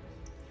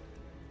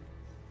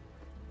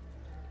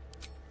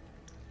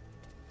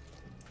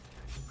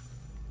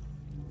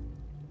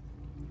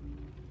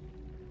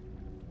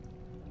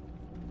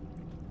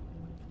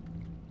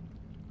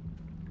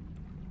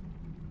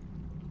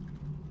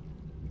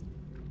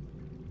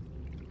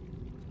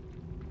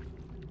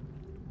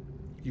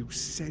 You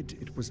said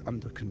it was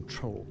under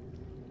control.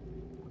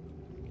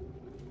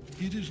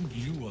 It isn't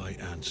you I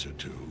answer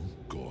to,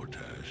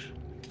 Gortash.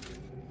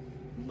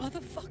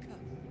 Motherfucker!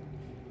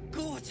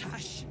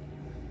 Gortash!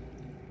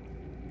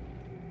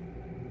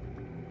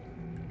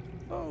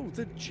 Oh,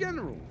 the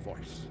general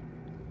voice.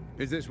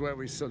 Is this where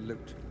we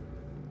salute?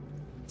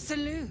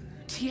 Salute,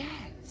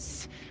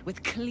 yes.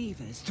 With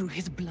cleavers through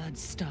his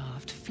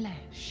blood-starved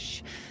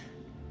flesh.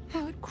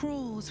 How it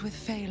crawls with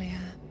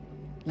failure.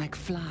 Like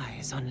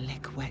flies on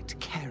lick-wet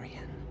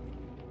carrion.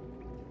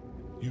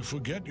 You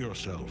forget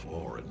yourself,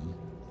 Orin.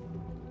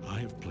 I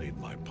have played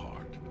my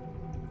part.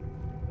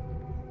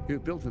 You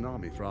built an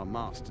army for our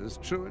masters,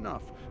 true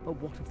enough. But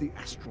what of the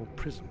astral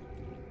prison?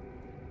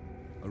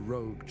 A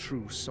rogue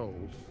true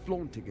soul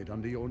flaunting it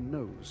under your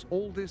nose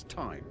all this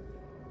time.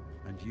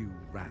 And you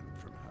ran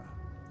from her.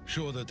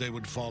 Sure that they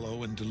would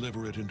follow and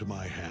deliver it into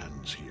my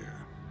hands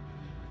here.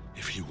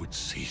 If you would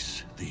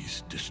cease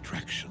these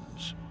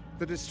distractions.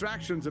 The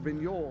distractions have been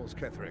yours,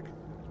 Ketherick.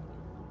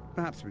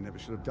 Perhaps we never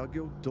should have dug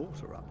your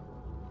daughter up.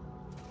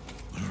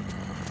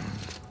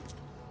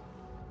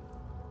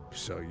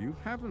 So you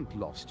haven't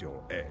lost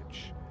your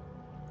edge.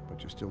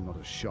 But you're still not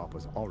as sharp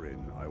as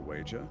Orin, I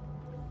wager.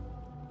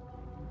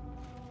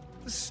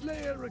 The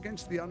Slayer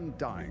against the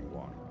Undying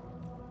One.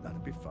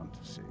 That'd be fun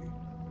to see.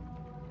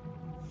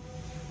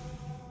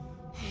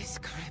 His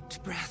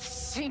crypt breath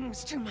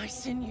sings to my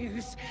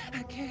sinews.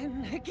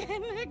 Again,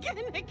 again,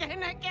 again,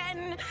 again,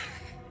 again.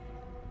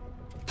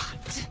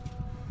 But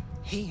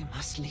he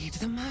must lead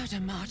the murder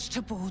march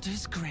to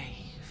Baldur's grave.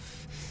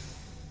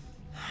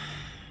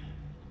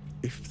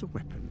 If the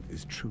weapon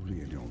is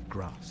truly in your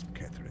grasp,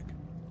 Ketherick,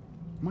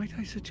 might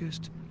I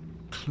suggest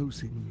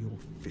closing your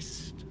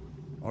fist.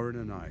 Orin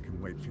and I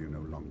can wait for you no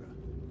longer.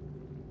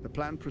 The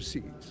plan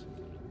proceeds.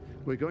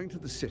 We're going to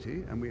the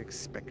city, and we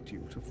expect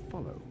you to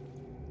follow.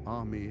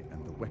 Army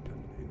and the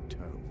weapon in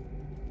tow.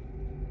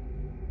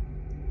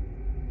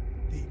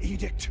 The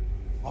Edict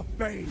of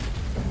Bane!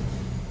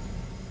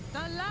 The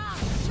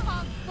Lash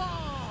of Thor!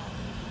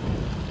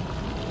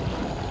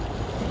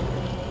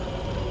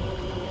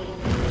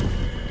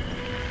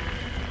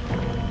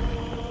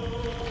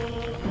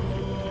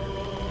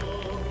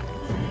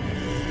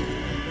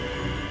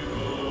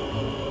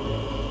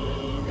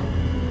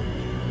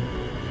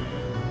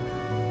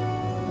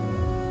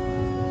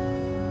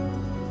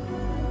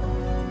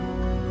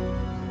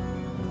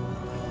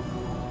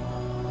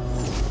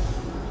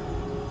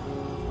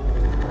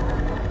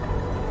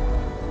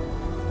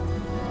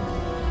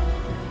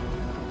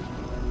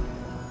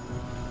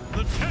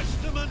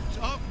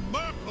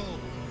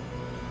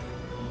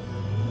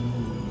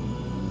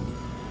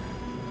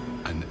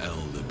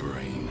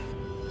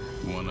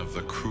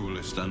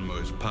 And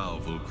most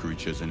powerful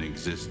creatures in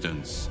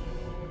existence,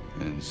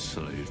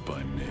 enslaved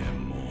by mere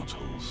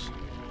mortals.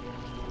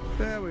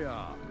 There we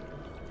are.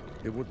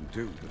 It wouldn't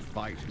do to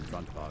fight in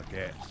front of our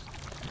guests.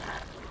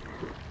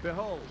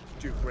 Behold,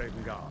 Duke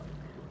Ravengard,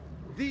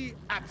 the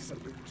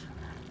Absolute.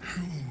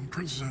 Whom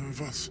preserve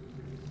us?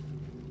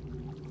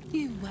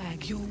 You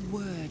wag your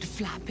word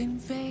flap in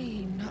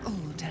vain,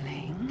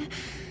 Alderling.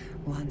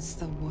 Once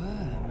the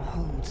worm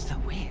holds the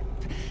whip,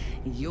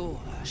 your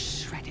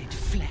shredded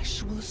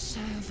flesh will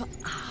serve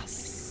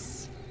us.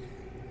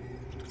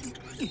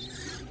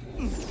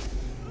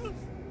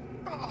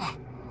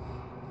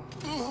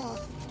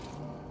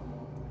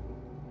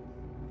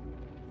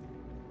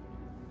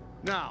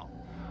 Now,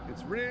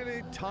 it's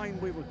really time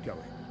we were going.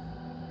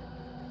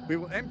 We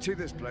will empty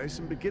this place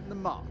and begin the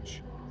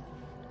march.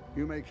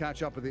 You may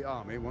catch up with the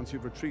army once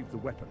you've retrieved the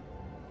weapon.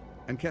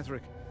 And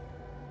Ketheric,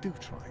 do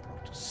try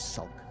not to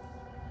sulk.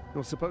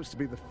 You're supposed to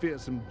be the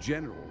fearsome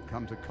general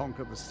come to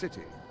conquer the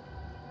city.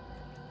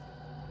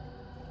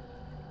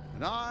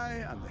 And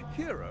I am the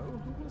hero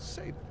who will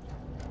save it.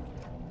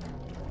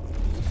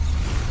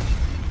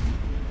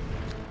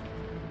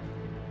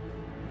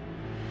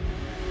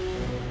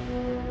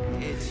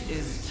 It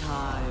is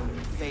time,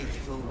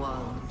 faithful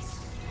ones.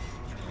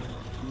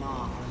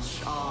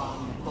 March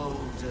on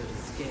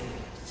Baldur's Gate.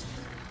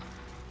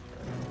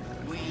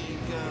 We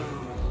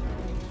go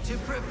to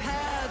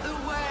prepare the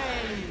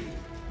way.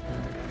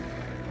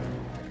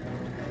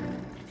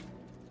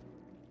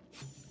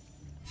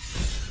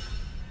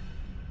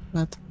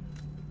 What?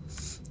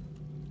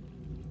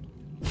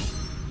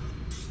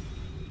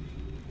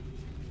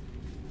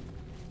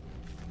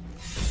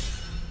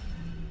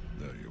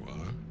 There you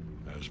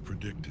are, as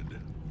predicted.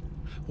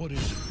 What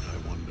is it,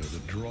 I wonder,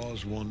 that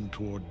draws one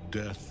toward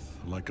death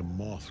like a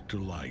moth to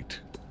light?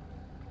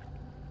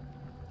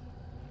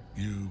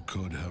 You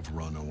could have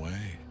run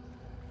away,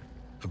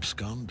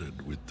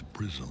 absconded with the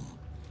prism.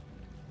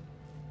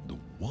 The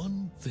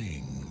one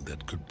thing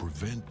that could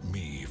prevent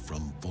me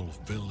from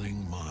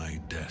fulfilling my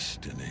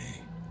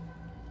destiny.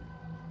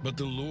 But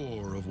the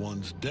lure of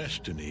one's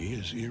destiny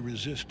is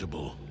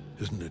irresistible,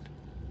 isn't it?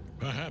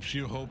 Perhaps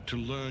you hope to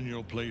learn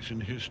your place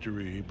in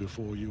history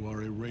before you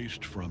are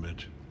erased from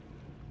it.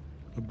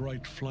 A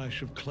bright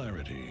flash of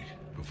clarity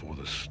before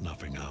the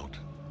snuffing out.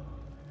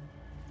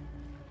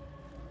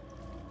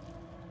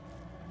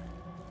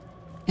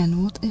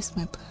 And what is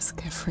my place,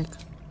 Ketheric?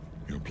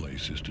 Your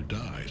place is to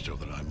die so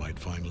that I might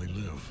finally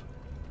live.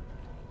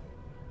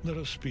 Let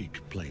us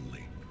speak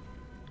plainly.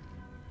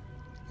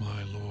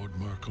 My Lord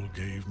Merkel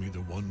gave me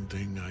the one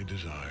thing I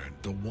desired,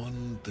 the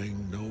one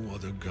thing no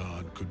other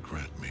god could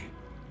grant me.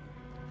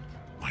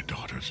 My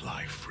daughter's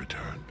life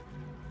returned.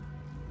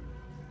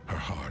 Her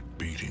heart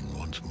beating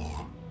once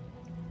more.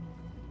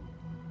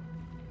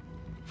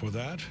 For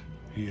that,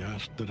 he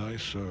asked that I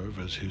serve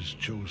as his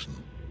chosen.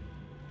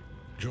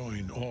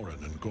 Join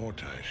Orin and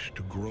Gortash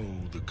to grow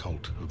the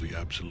cult of the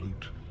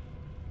Absolute,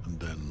 and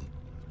then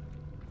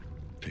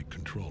take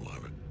control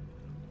of it.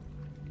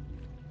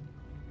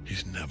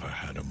 He's never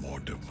had a more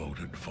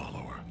devoted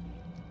follower.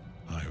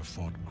 I have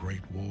fought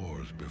great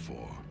wars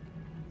before,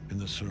 in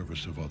the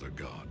service of other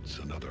gods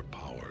and other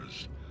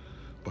powers.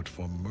 But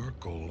for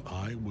Merkel,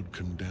 I would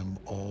condemn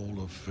all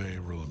of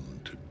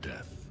Faerûn to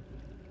death.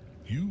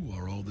 You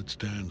are all that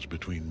stands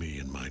between me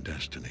and my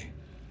destiny.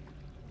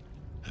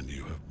 And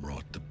you have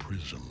brought the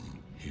prism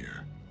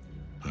here.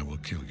 I will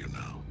kill you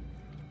now.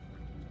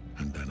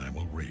 And then I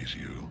will raise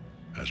you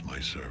as my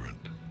servant.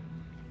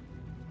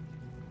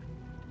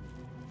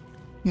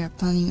 You are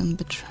planning on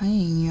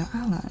betraying your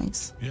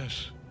allies.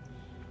 Yes.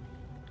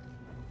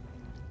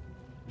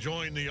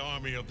 Join the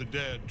army of the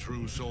dead,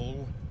 true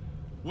soul.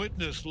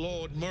 Witness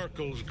Lord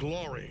Merkel's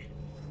glory.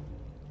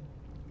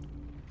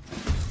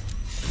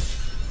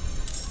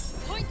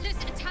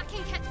 Pointless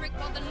attacking Ketheric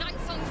while the Night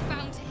Song's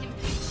bound to him.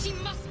 She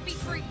must be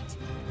freed.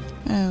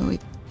 Oh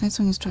wait, Night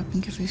Song is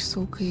trapping Ketheric's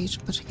soul cage,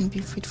 but she can be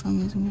freed from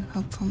using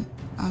help from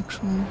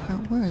actual her.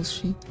 Where is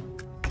she?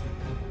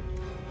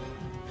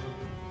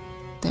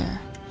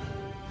 There.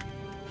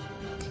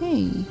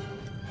 Okay.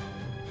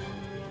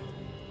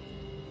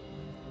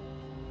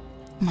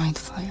 Mind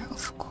fire,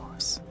 of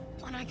course.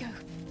 On I go.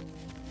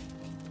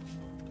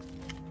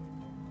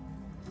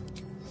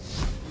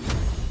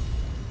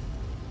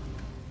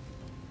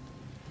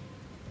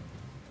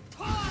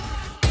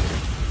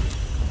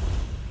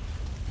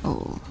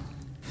 Oh,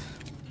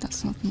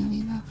 that's not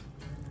nearly enough.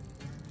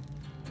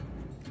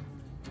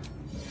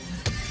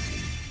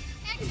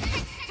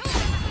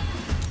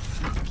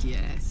 Fuck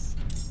yes.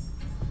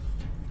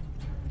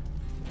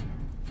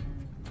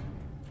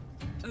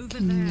 Over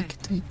Can you there. make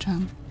it to a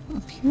jump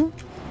up here?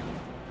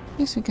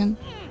 Yes, you can.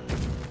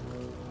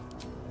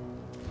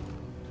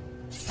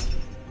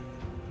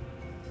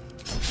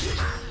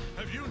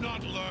 Have you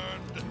not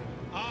learned?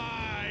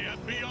 I am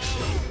beyond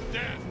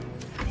death.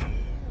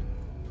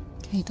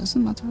 Okay, it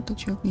doesn't matter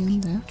that you're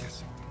beyond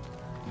death.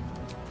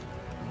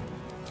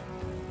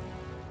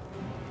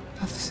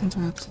 Path is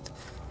interrupted.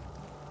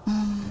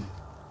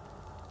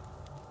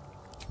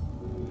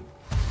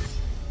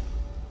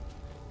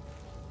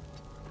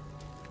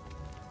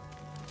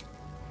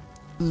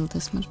 Will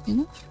this much be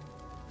enough?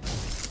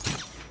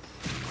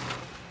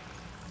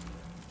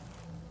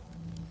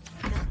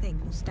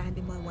 Nothing will stand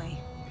in my way.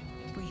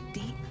 Breathe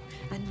deep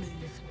and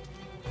move.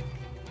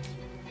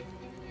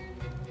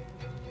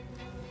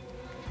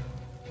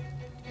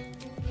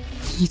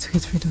 I need to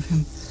get rid of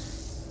him.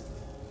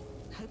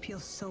 Hope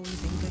your soul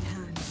is in good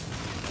hands.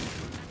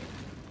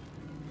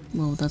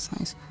 Whoa, that's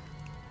nice.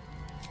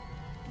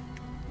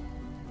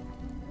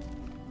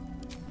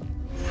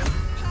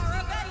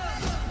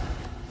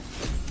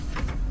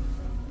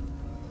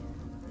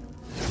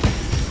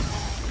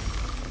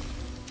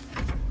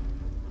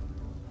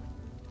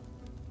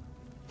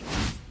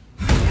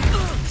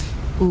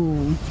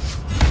 Ooh.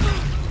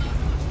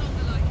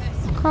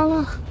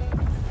 Carla.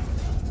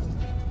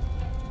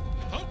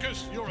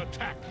 Focus your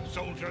attack,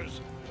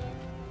 soldiers.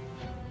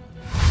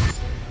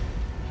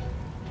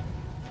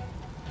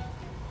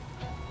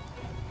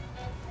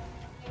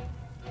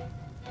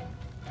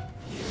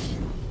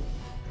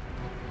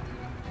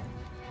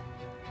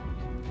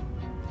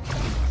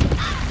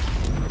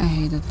 I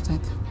hate that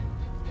attack.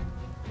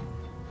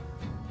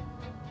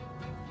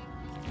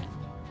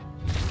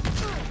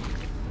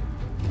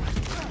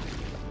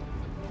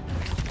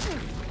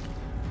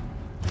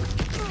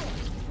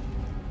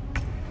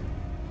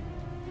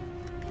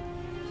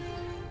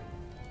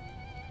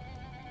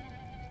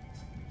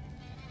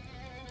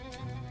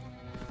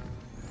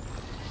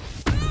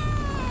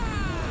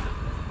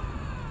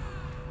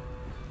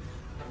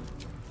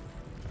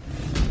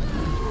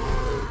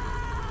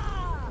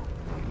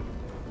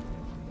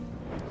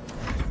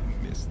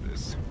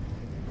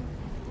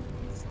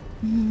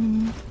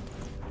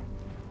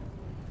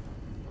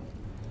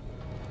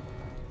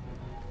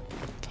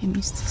 Okay,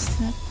 missed a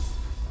step.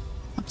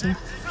 Up there.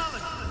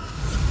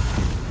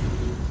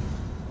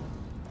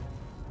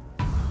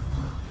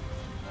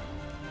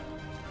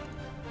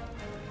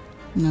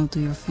 Now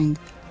do your thing.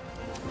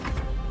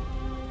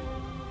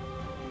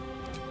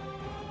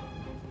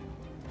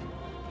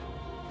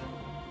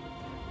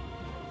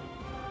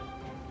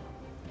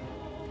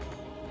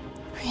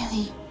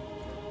 Really?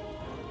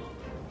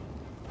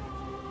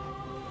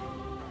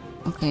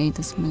 Okay,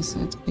 dismiss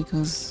it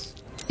because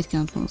it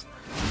can't move.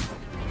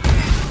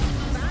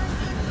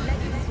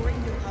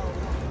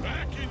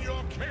 Back in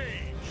your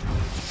cage.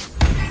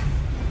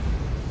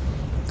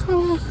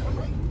 Carla.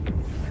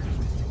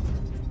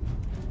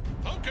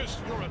 Focus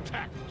your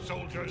attack,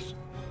 soldiers.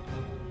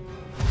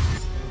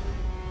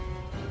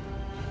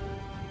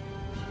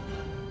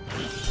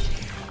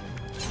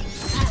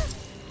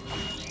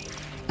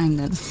 I'm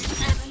dead.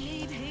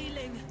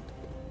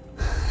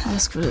 I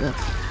screwed it up.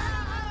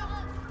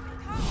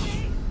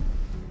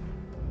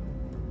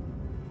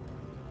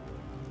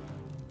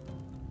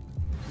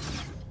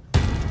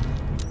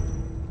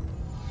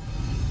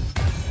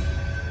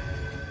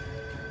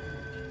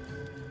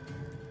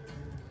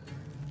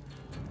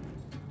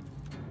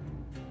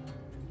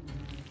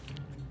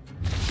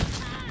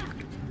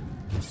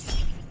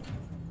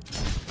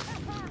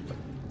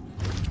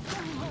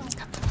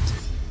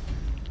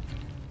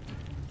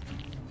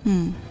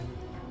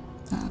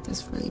 That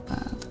is really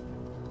bad.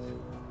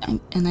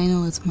 And I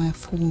know it's my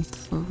fault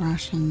for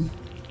rushing.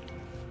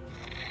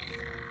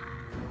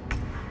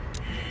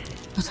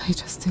 But I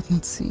just did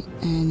not see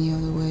any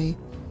other way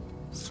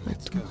for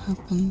it to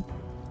happen.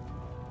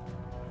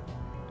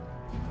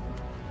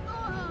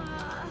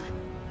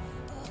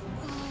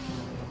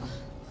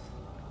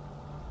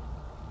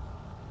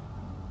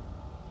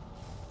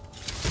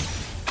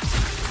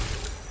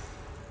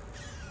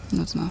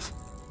 Not enough.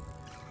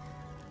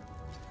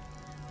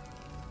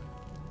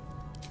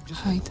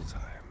 Hide.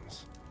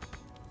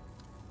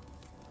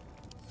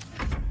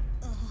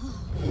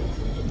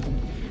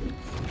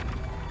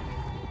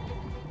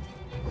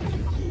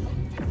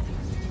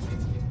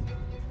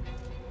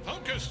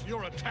 Focus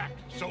your attack,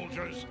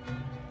 soldiers.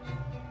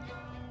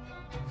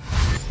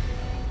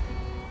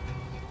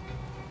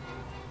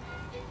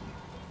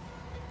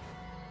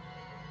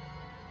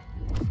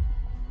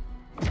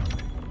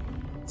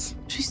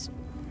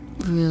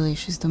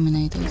 She's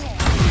dominated.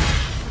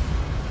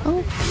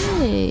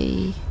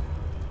 Okay.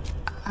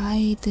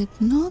 I did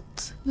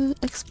not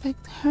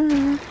expect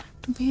her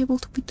to be able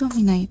to be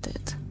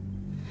dominated.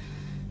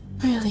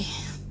 Really.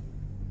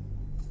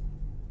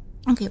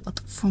 Okay, but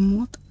from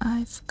what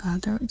I've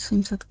gathered, it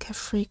seems that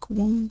Kefrik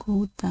won't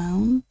go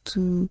down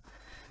to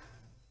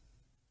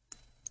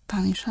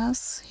punish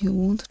us. He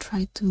won't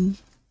try to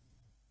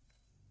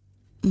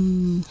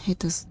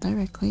hit us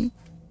directly.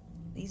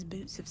 These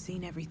boots have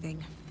seen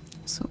everything.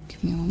 So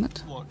give me a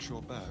moment. Watch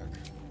your back.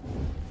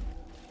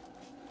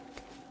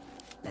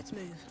 Let's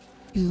move.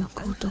 You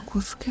go talk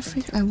with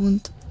Kefrik. I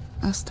want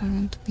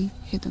Astarion to be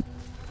hidden.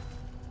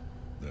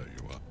 There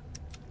you are.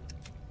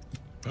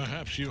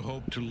 Perhaps you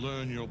hope to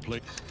learn your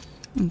place.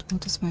 And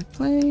what is my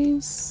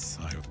place?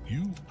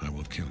 I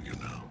will kill you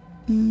now.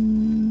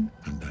 Mm.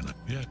 And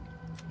then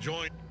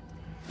join.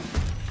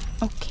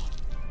 Okay.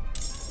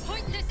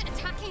 Pointless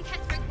attacking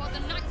Ketherick while the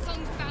night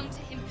song's bound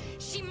to him.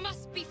 She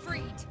must be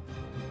freed.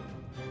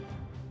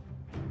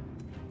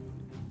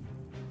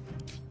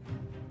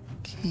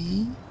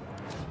 Okay.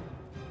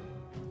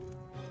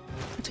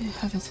 Where do you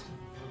have it?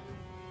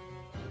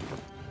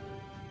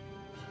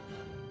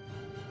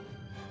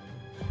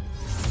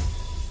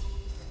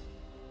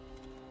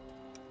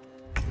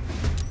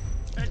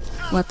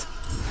 What?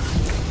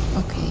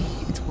 Okay,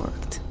 it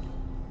worked.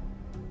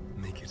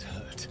 Make it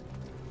hurt.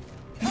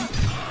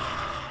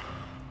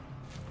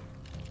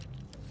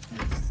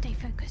 Stay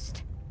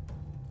focused.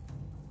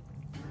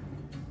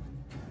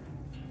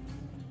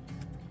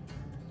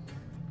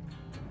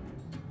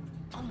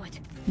 Onward.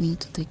 Need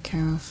to take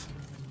care of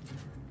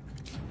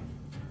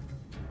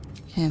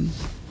him.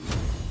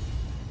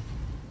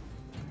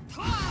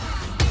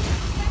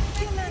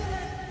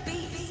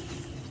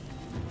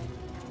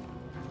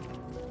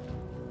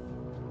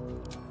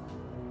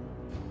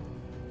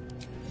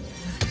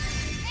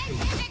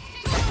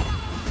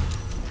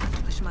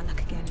 Push my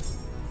luck again.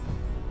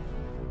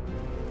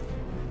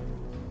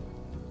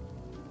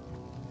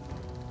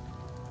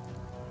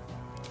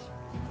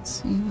 Let's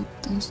see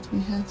what else do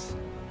we have.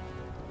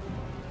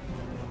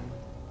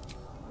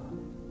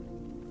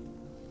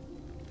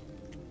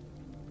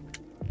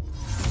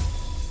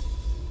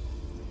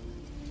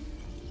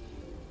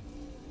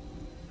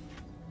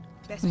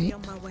 Best be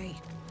on my way.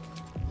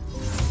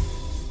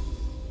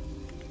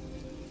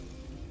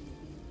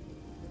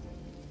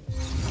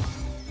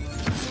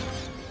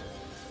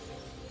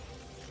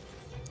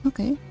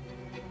 Okay.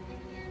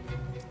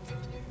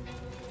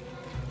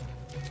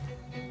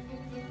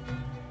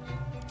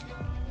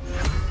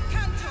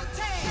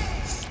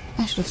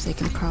 I should have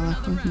taken Carla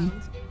with me.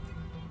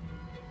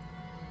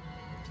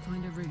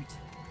 Find a route.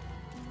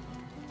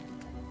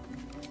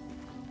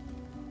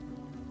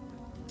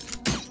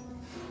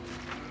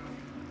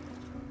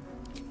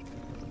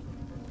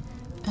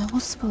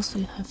 What spells do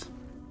you have?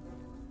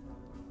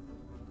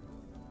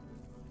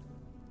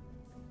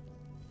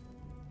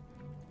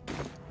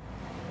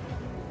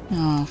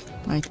 Oh,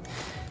 right.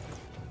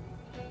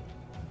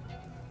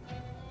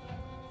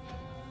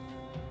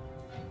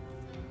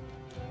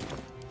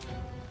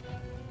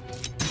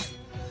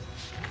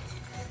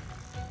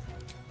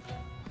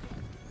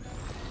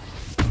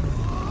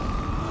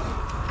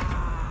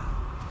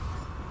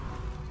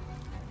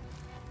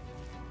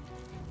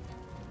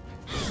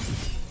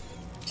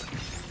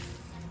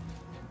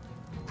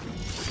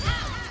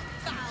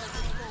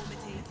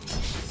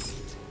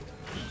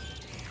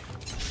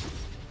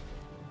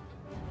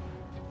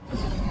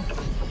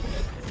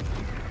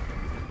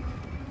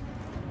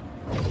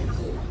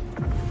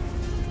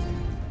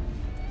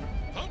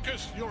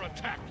 Your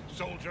attack,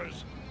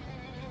 soldiers.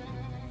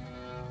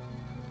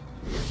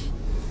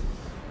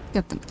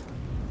 Get them.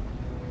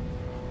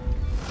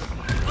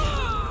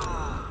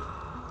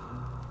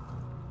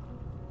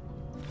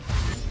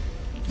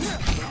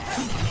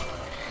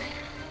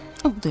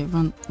 Oh, they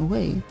run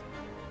away.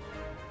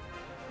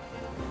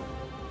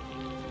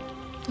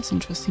 That's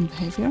interesting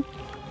behavior.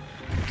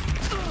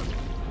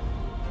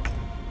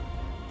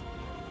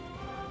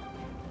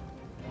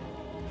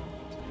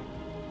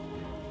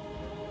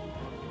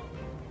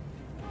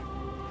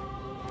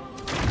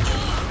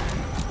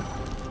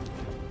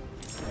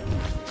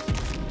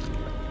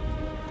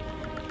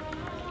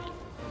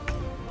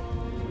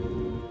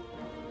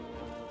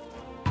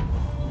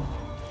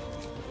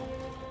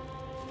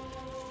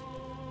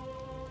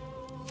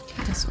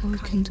 That's all we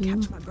can do.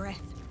 Catch my breath.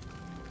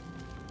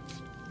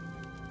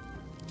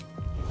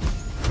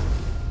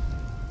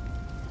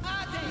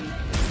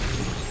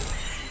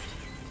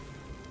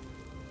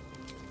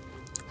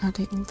 Are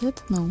they all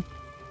dead? No.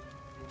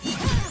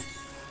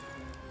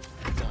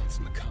 That's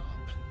macabre.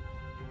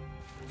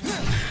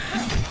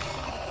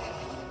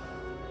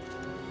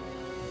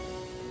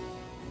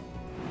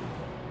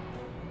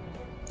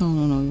 No,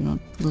 you're not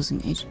losing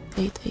 8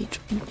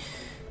 HP.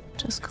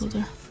 Just go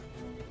there.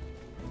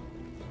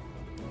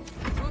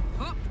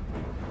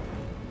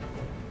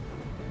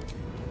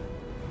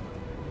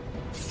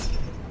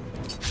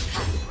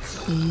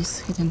 Please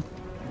hit him.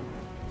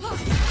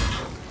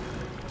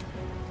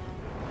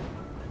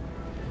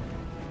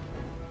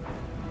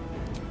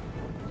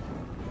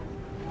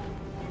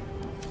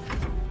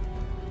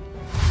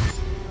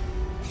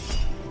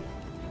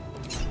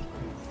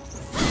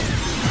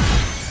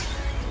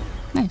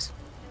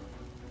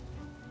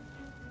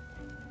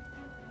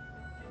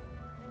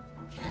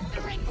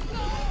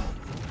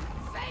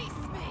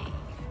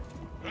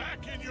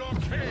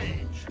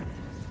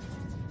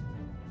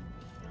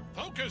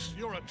 Focus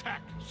your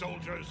attack,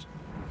 soldiers!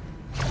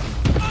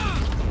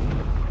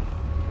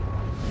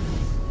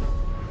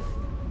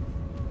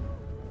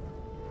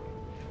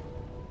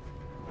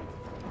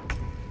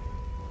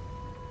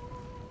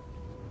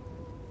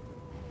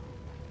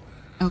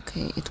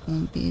 Okay, it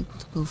won't be able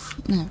to go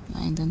through. Never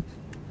mind then.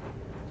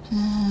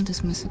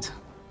 Dismiss it.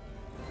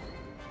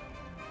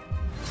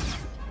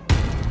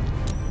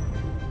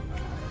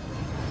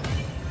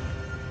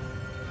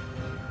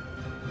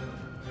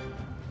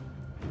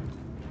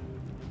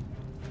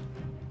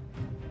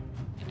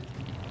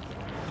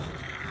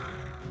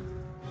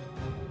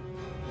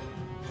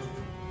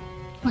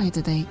 Why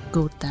did I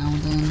go down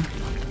then?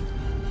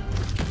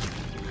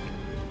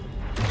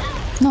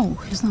 No,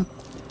 he's not.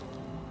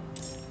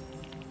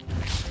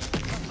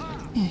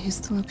 Yeah, he's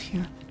still up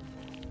here.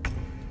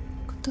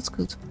 Good, that's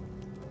good.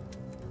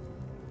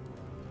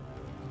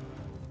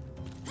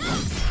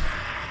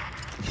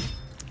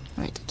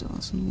 Right, it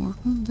doesn't work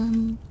on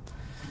them.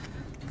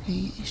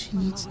 Okay, she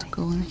needs to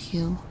go and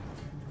heal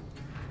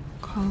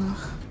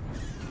Karlach.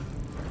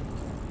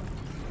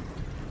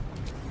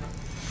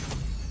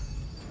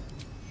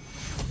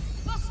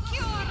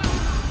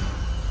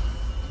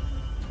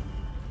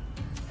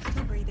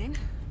 Still breathing,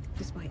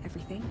 despite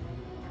everything.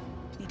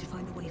 Need to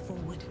find a way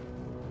forward.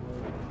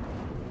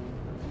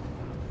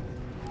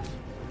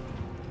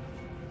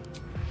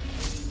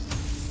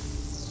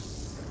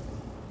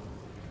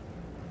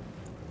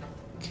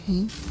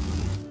 Okay.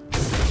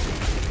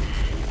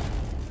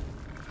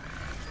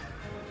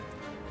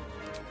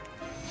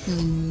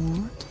 Healing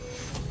ward.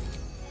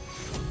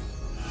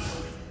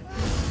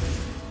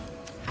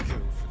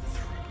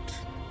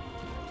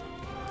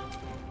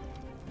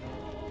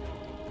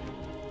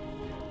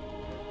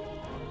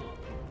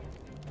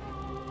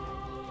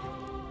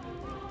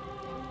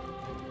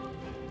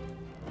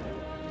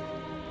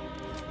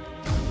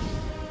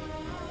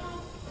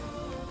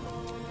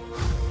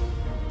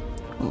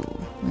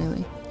 Oh,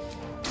 really?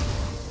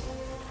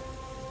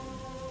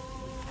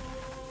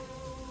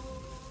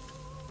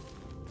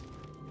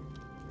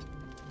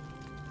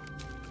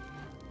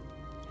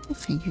 I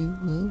think you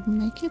will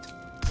make it.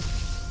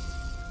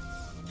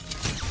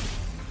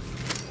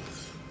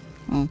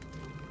 Oh,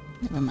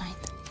 never mind.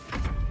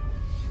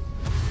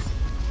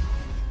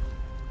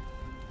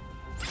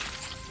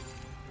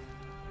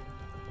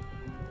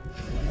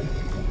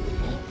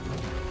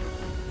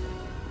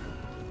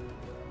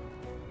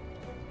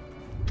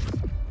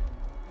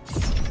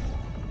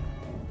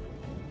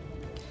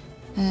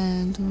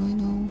 And do I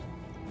know?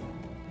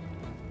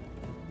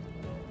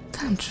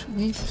 Can't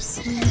wait for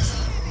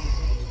this.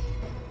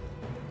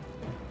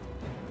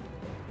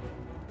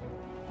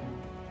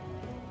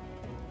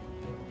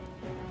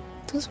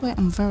 That's why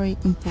I'm very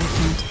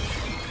important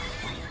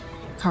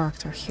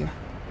character here.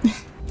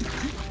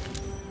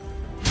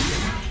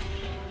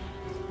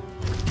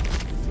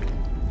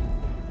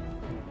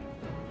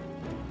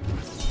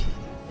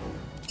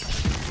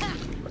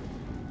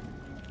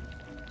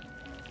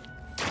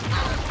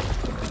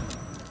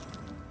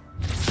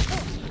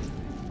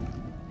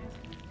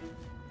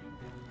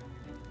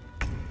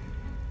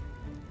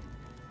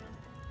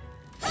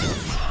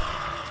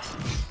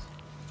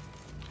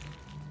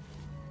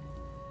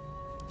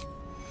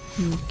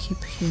 You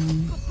keep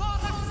healing.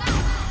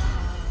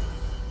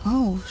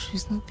 Oh,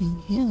 she's not being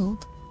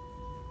healed.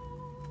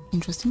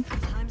 Interesting.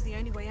 Sometimes the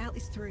only way out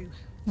is through.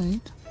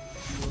 Right.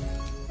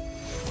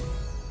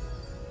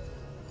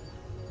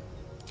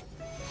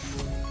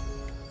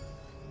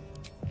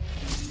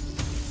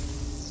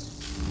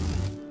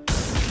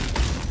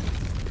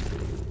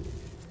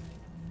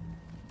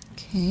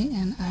 Okay,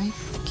 and I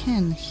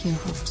can heal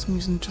her for some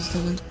reason, just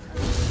didn't.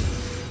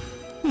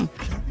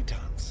 Shall we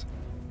dance?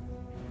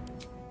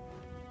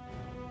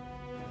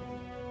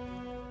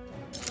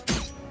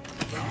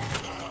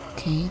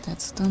 Okay,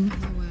 that's done.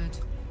 My word.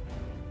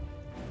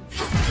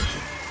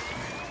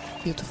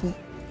 Beautiful.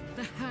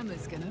 The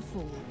hammer's gonna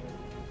fall.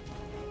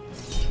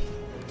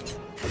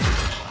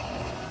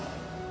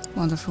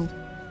 Wonderful.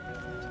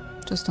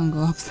 Just don't go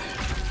up there.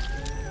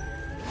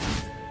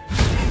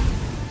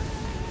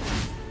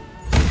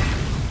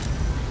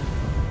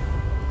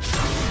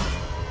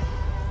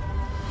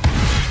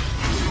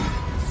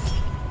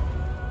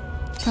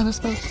 Counter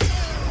spell.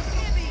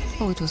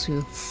 Oh, it was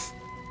you.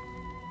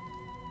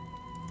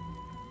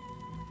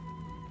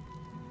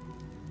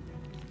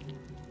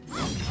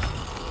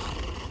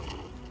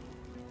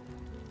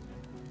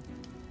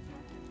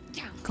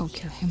 Go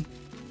kill him.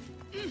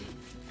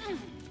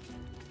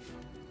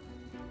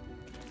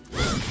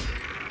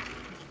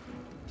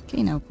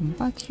 Okay, now come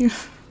back here.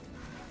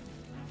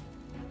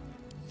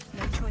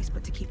 No choice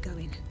but to keep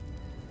going.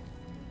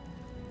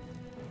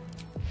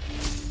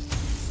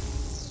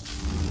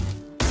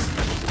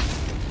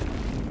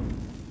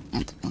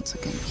 And once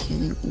again,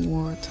 healing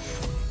ward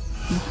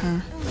on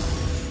her.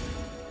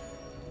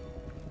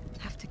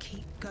 Have to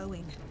keep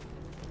going.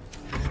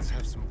 Let's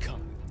have some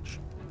courage.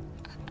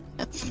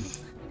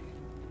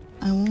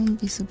 I won't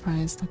be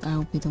surprised that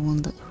I'll be the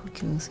one that who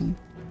kills him.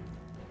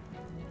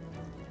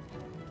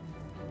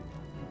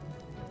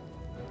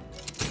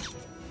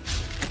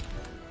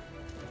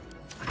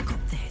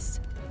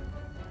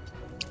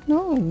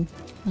 No,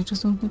 I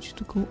just don't want you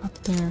to go up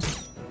there.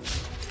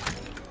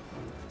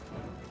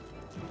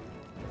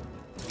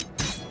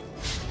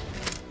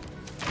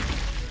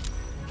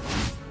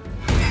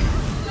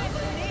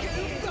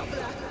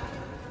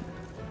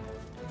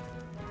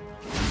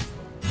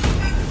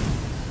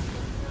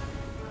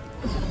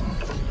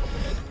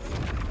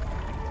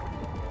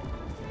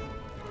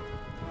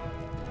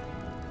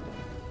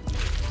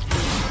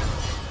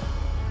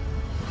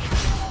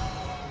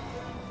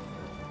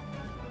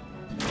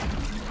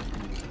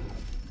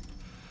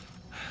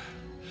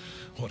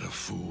 What a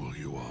fool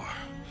you are.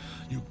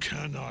 You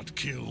cannot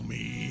kill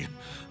me.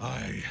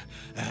 I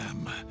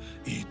am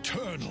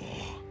eternal.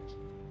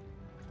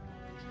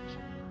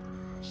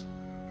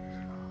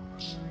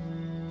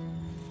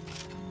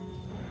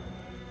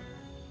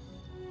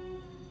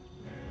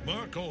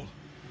 Merkel,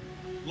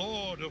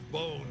 Lord of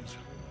Bones,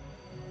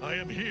 I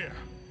am here.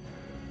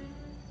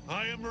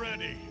 I am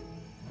ready.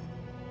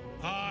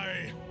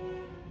 I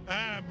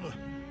am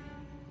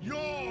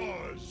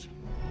yours.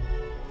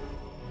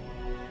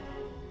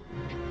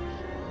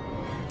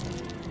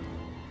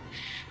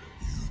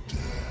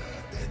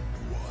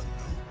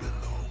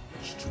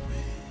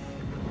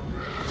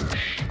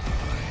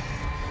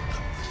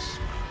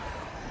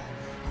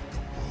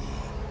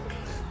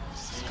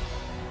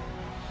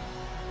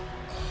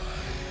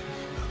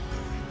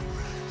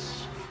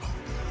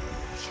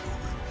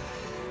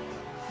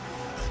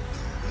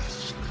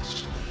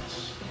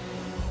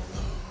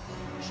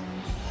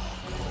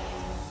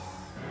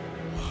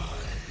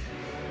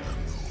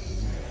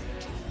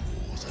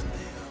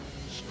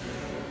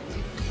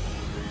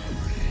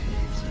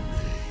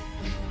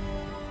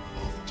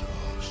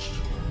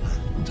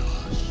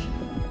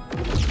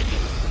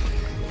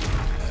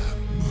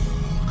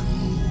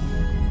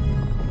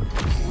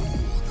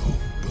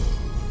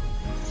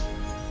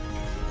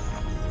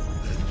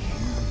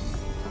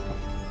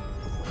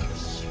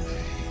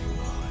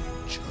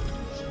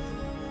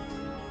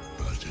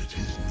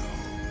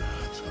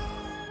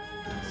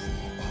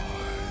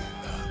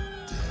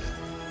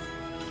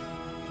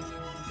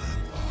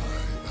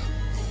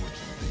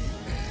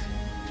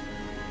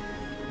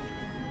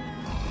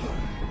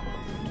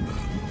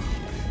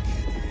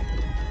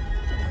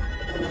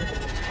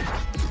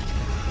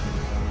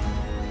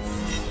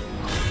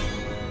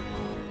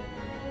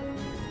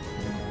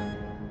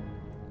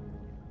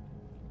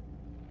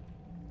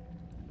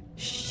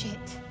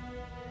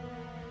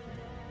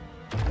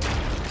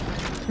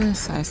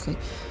 Precisely.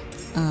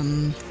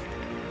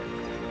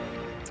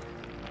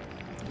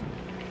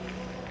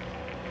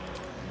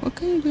 What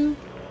can you do?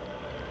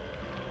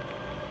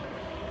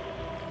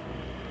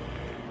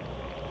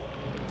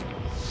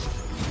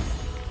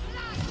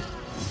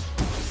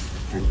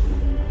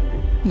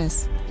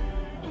 Miss.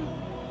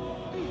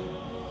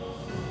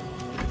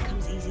 It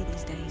comes easy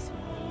these days.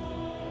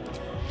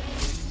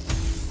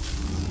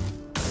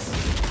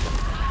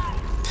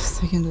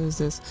 Best I can do is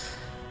this.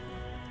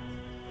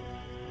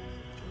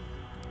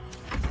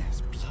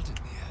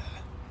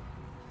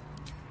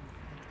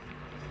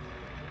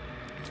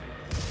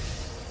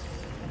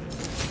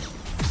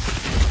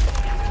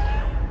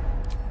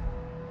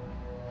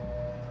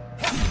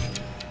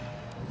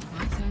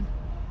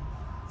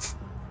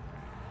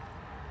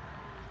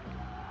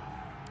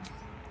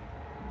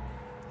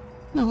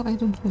 No, I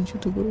don't want you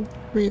to go.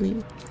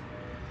 Really.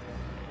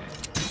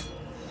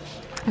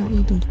 I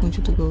really don't want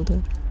you to go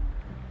there.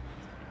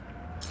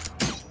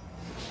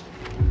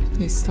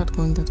 Please start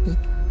going that way.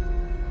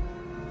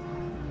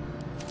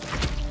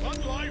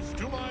 One life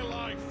to my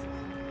life.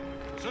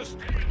 Sustain.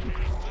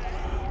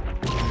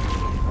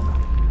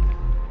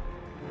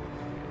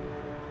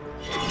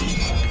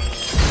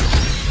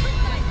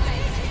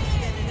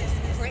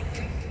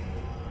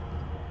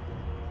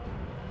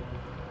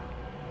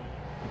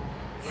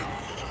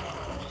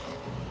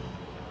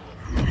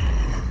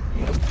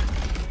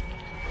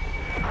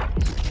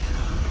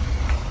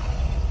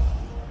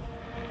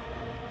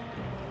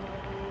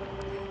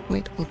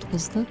 Wait, what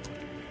was that?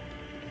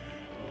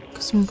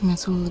 Consuming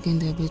commands will gain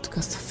the ability to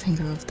cast a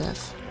Finger of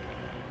Death.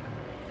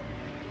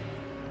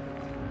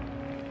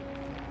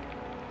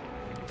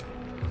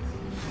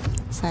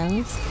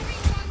 Silence?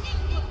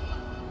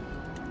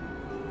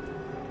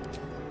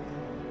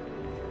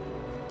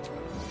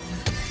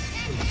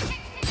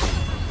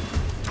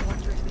 I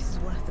wonder if this is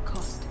worth the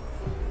cost.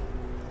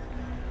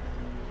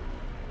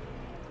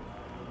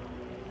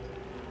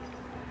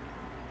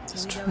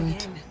 Let's try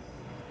it.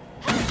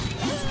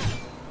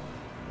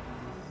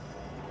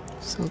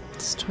 So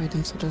destroy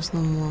them so there's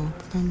no more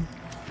of them.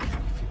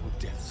 Feel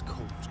death's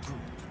cold grip.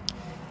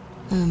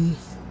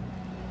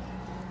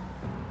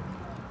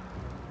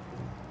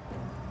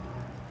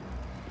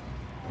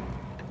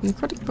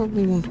 Necrotic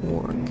probably won't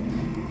work.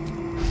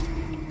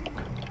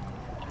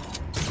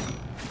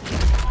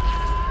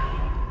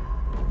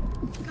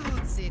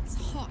 Gods, it's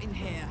hot in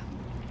here.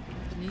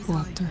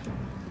 Water.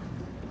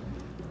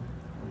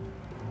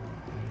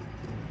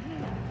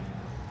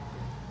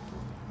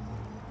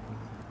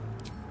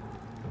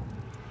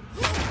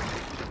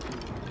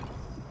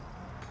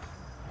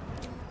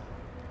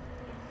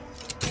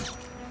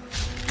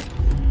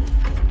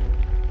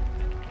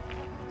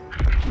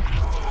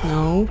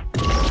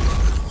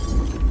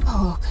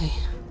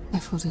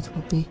 thought it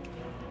would be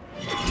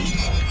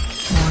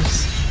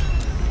worse.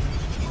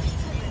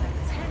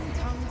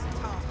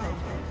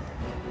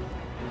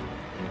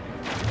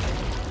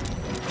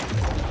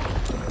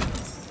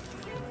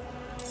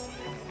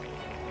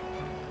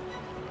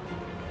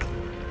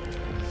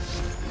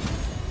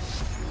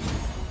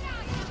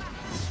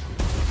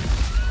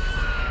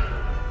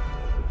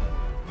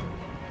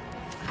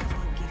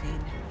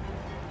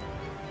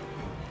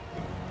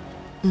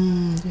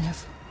 You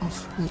have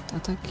off-hit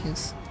attack,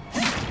 yes.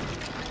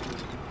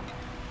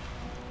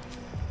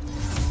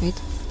 Wait.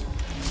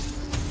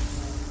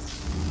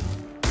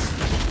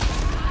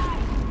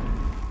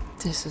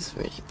 This is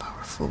really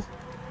powerful.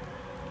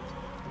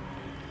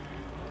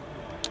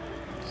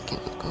 I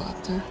cannot go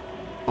up there.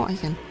 Oh, I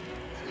can.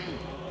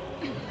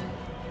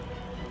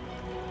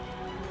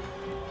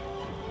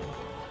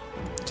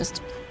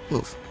 Just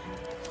move.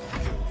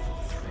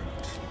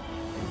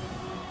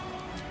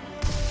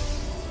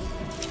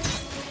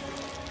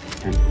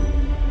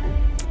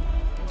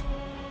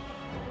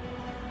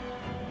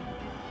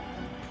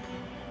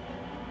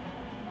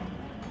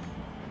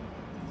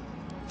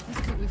 Let's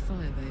cook with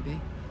fire,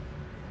 baby.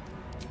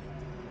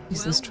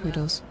 Is this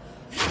Trudeau's?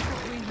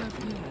 What we have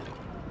here.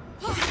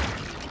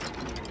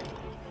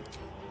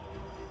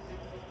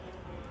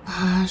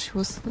 Ah, she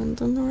was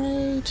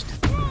enraged.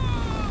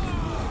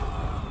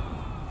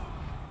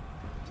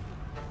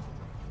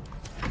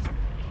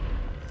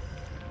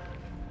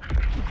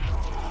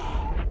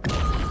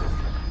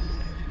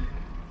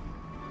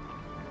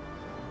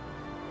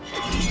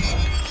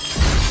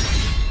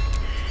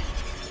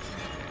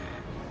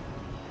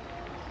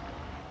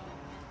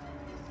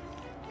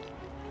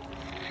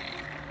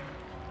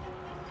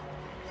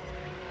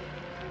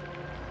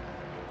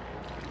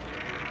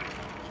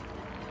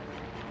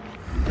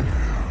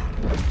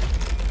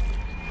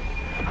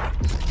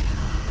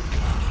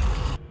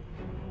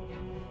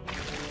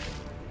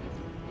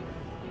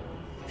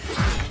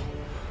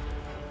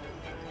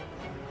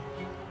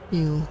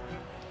 You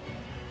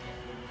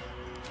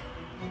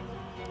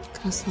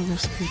cast another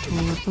spiritual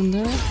weapon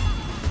there.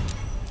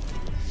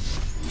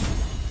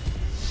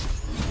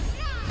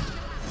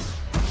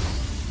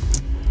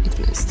 It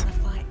missed.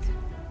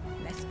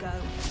 Let's go.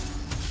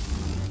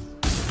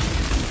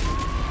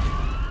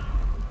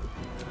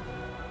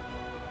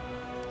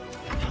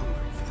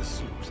 Hungry for the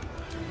slaughter.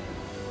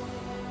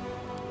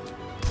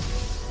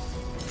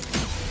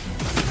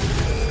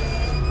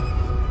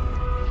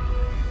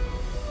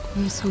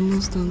 It's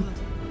almost done.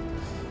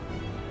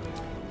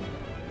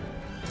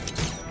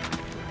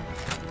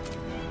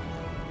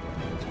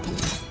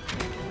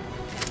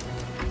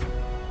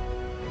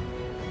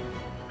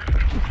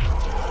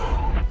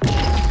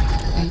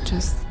 I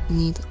just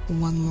need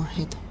one more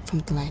hit from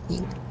the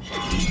lightning.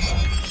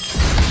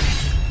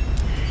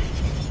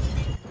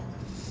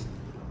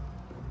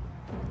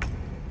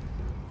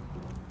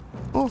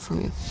 Or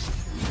from you.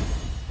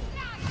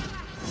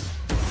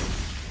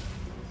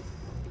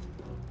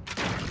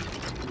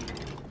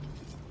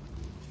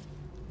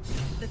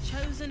 The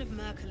chosen of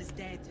Merkel is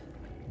dead.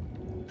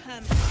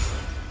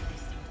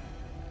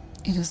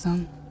 It is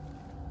done.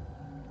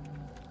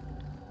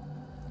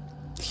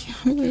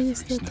 Where is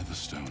Geoffrey's it?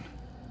 Netherstone.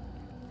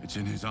 It's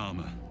in his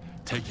armor.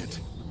 Take it.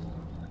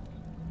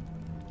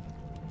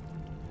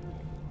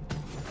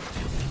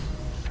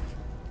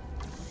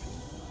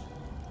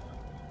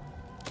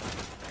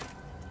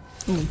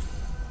 Oh.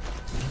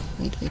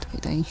 Wait,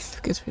 I need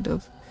to get rid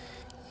of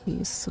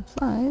his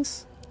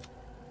supplies.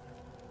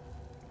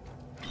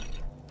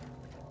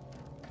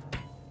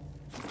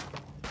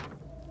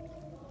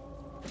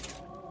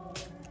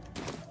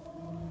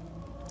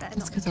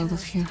 Let's get out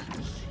of here.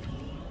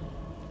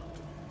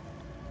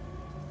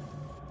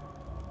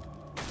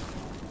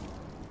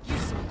 You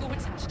saw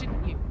Gortash,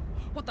 didn't you?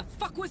 What the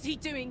fuck was he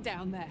doing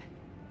down there?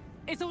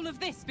 Is all of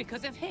this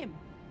because of him?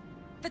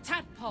 The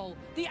tadpole,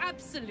 the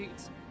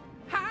absolute.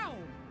 How?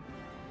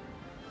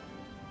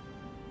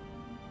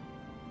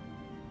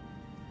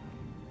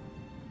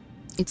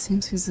 It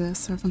seems he's a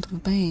servant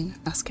of Bane,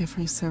 as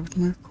Geoffrey served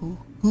Merkel.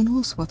 Who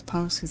knows what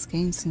powers he's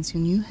gained since you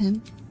knew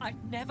him?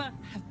 I'd never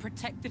have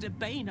protected a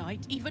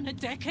Baneite even a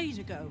decade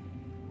ago.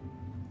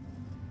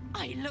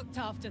 I looked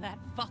after that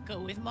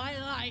fucker with my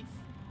life.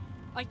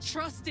 I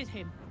trusted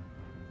him.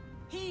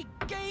 He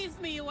gave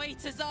me away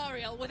to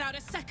Zariel without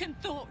a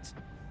second thought.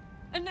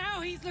 And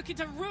now he's looking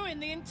to ruin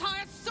the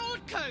entire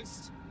Sword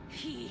Coast.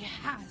 He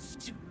has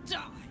to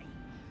die.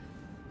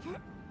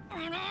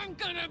 And I'm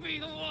gonna be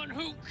the one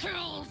who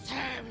kills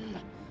him.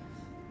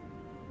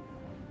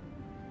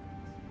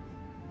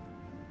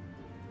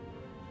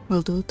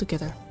 We'll do it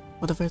together,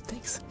 whatever it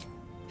takes.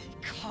 He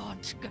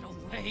can't get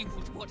away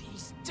with what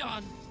he's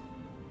done.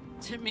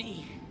 To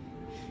me.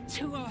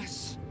 To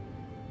us.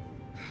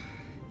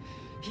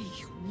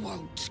 He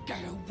won't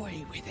get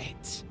away with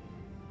it.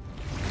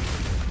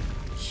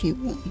 He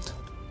won't.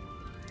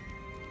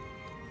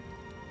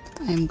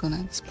 But I am gonna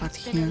end this part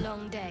It's here. been a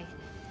long day.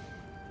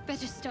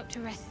 Better stop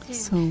to rest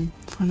soon.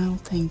 So, for now,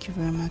 thank you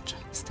very much.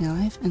 Stay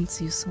alive and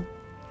see you soon.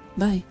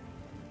 Bye.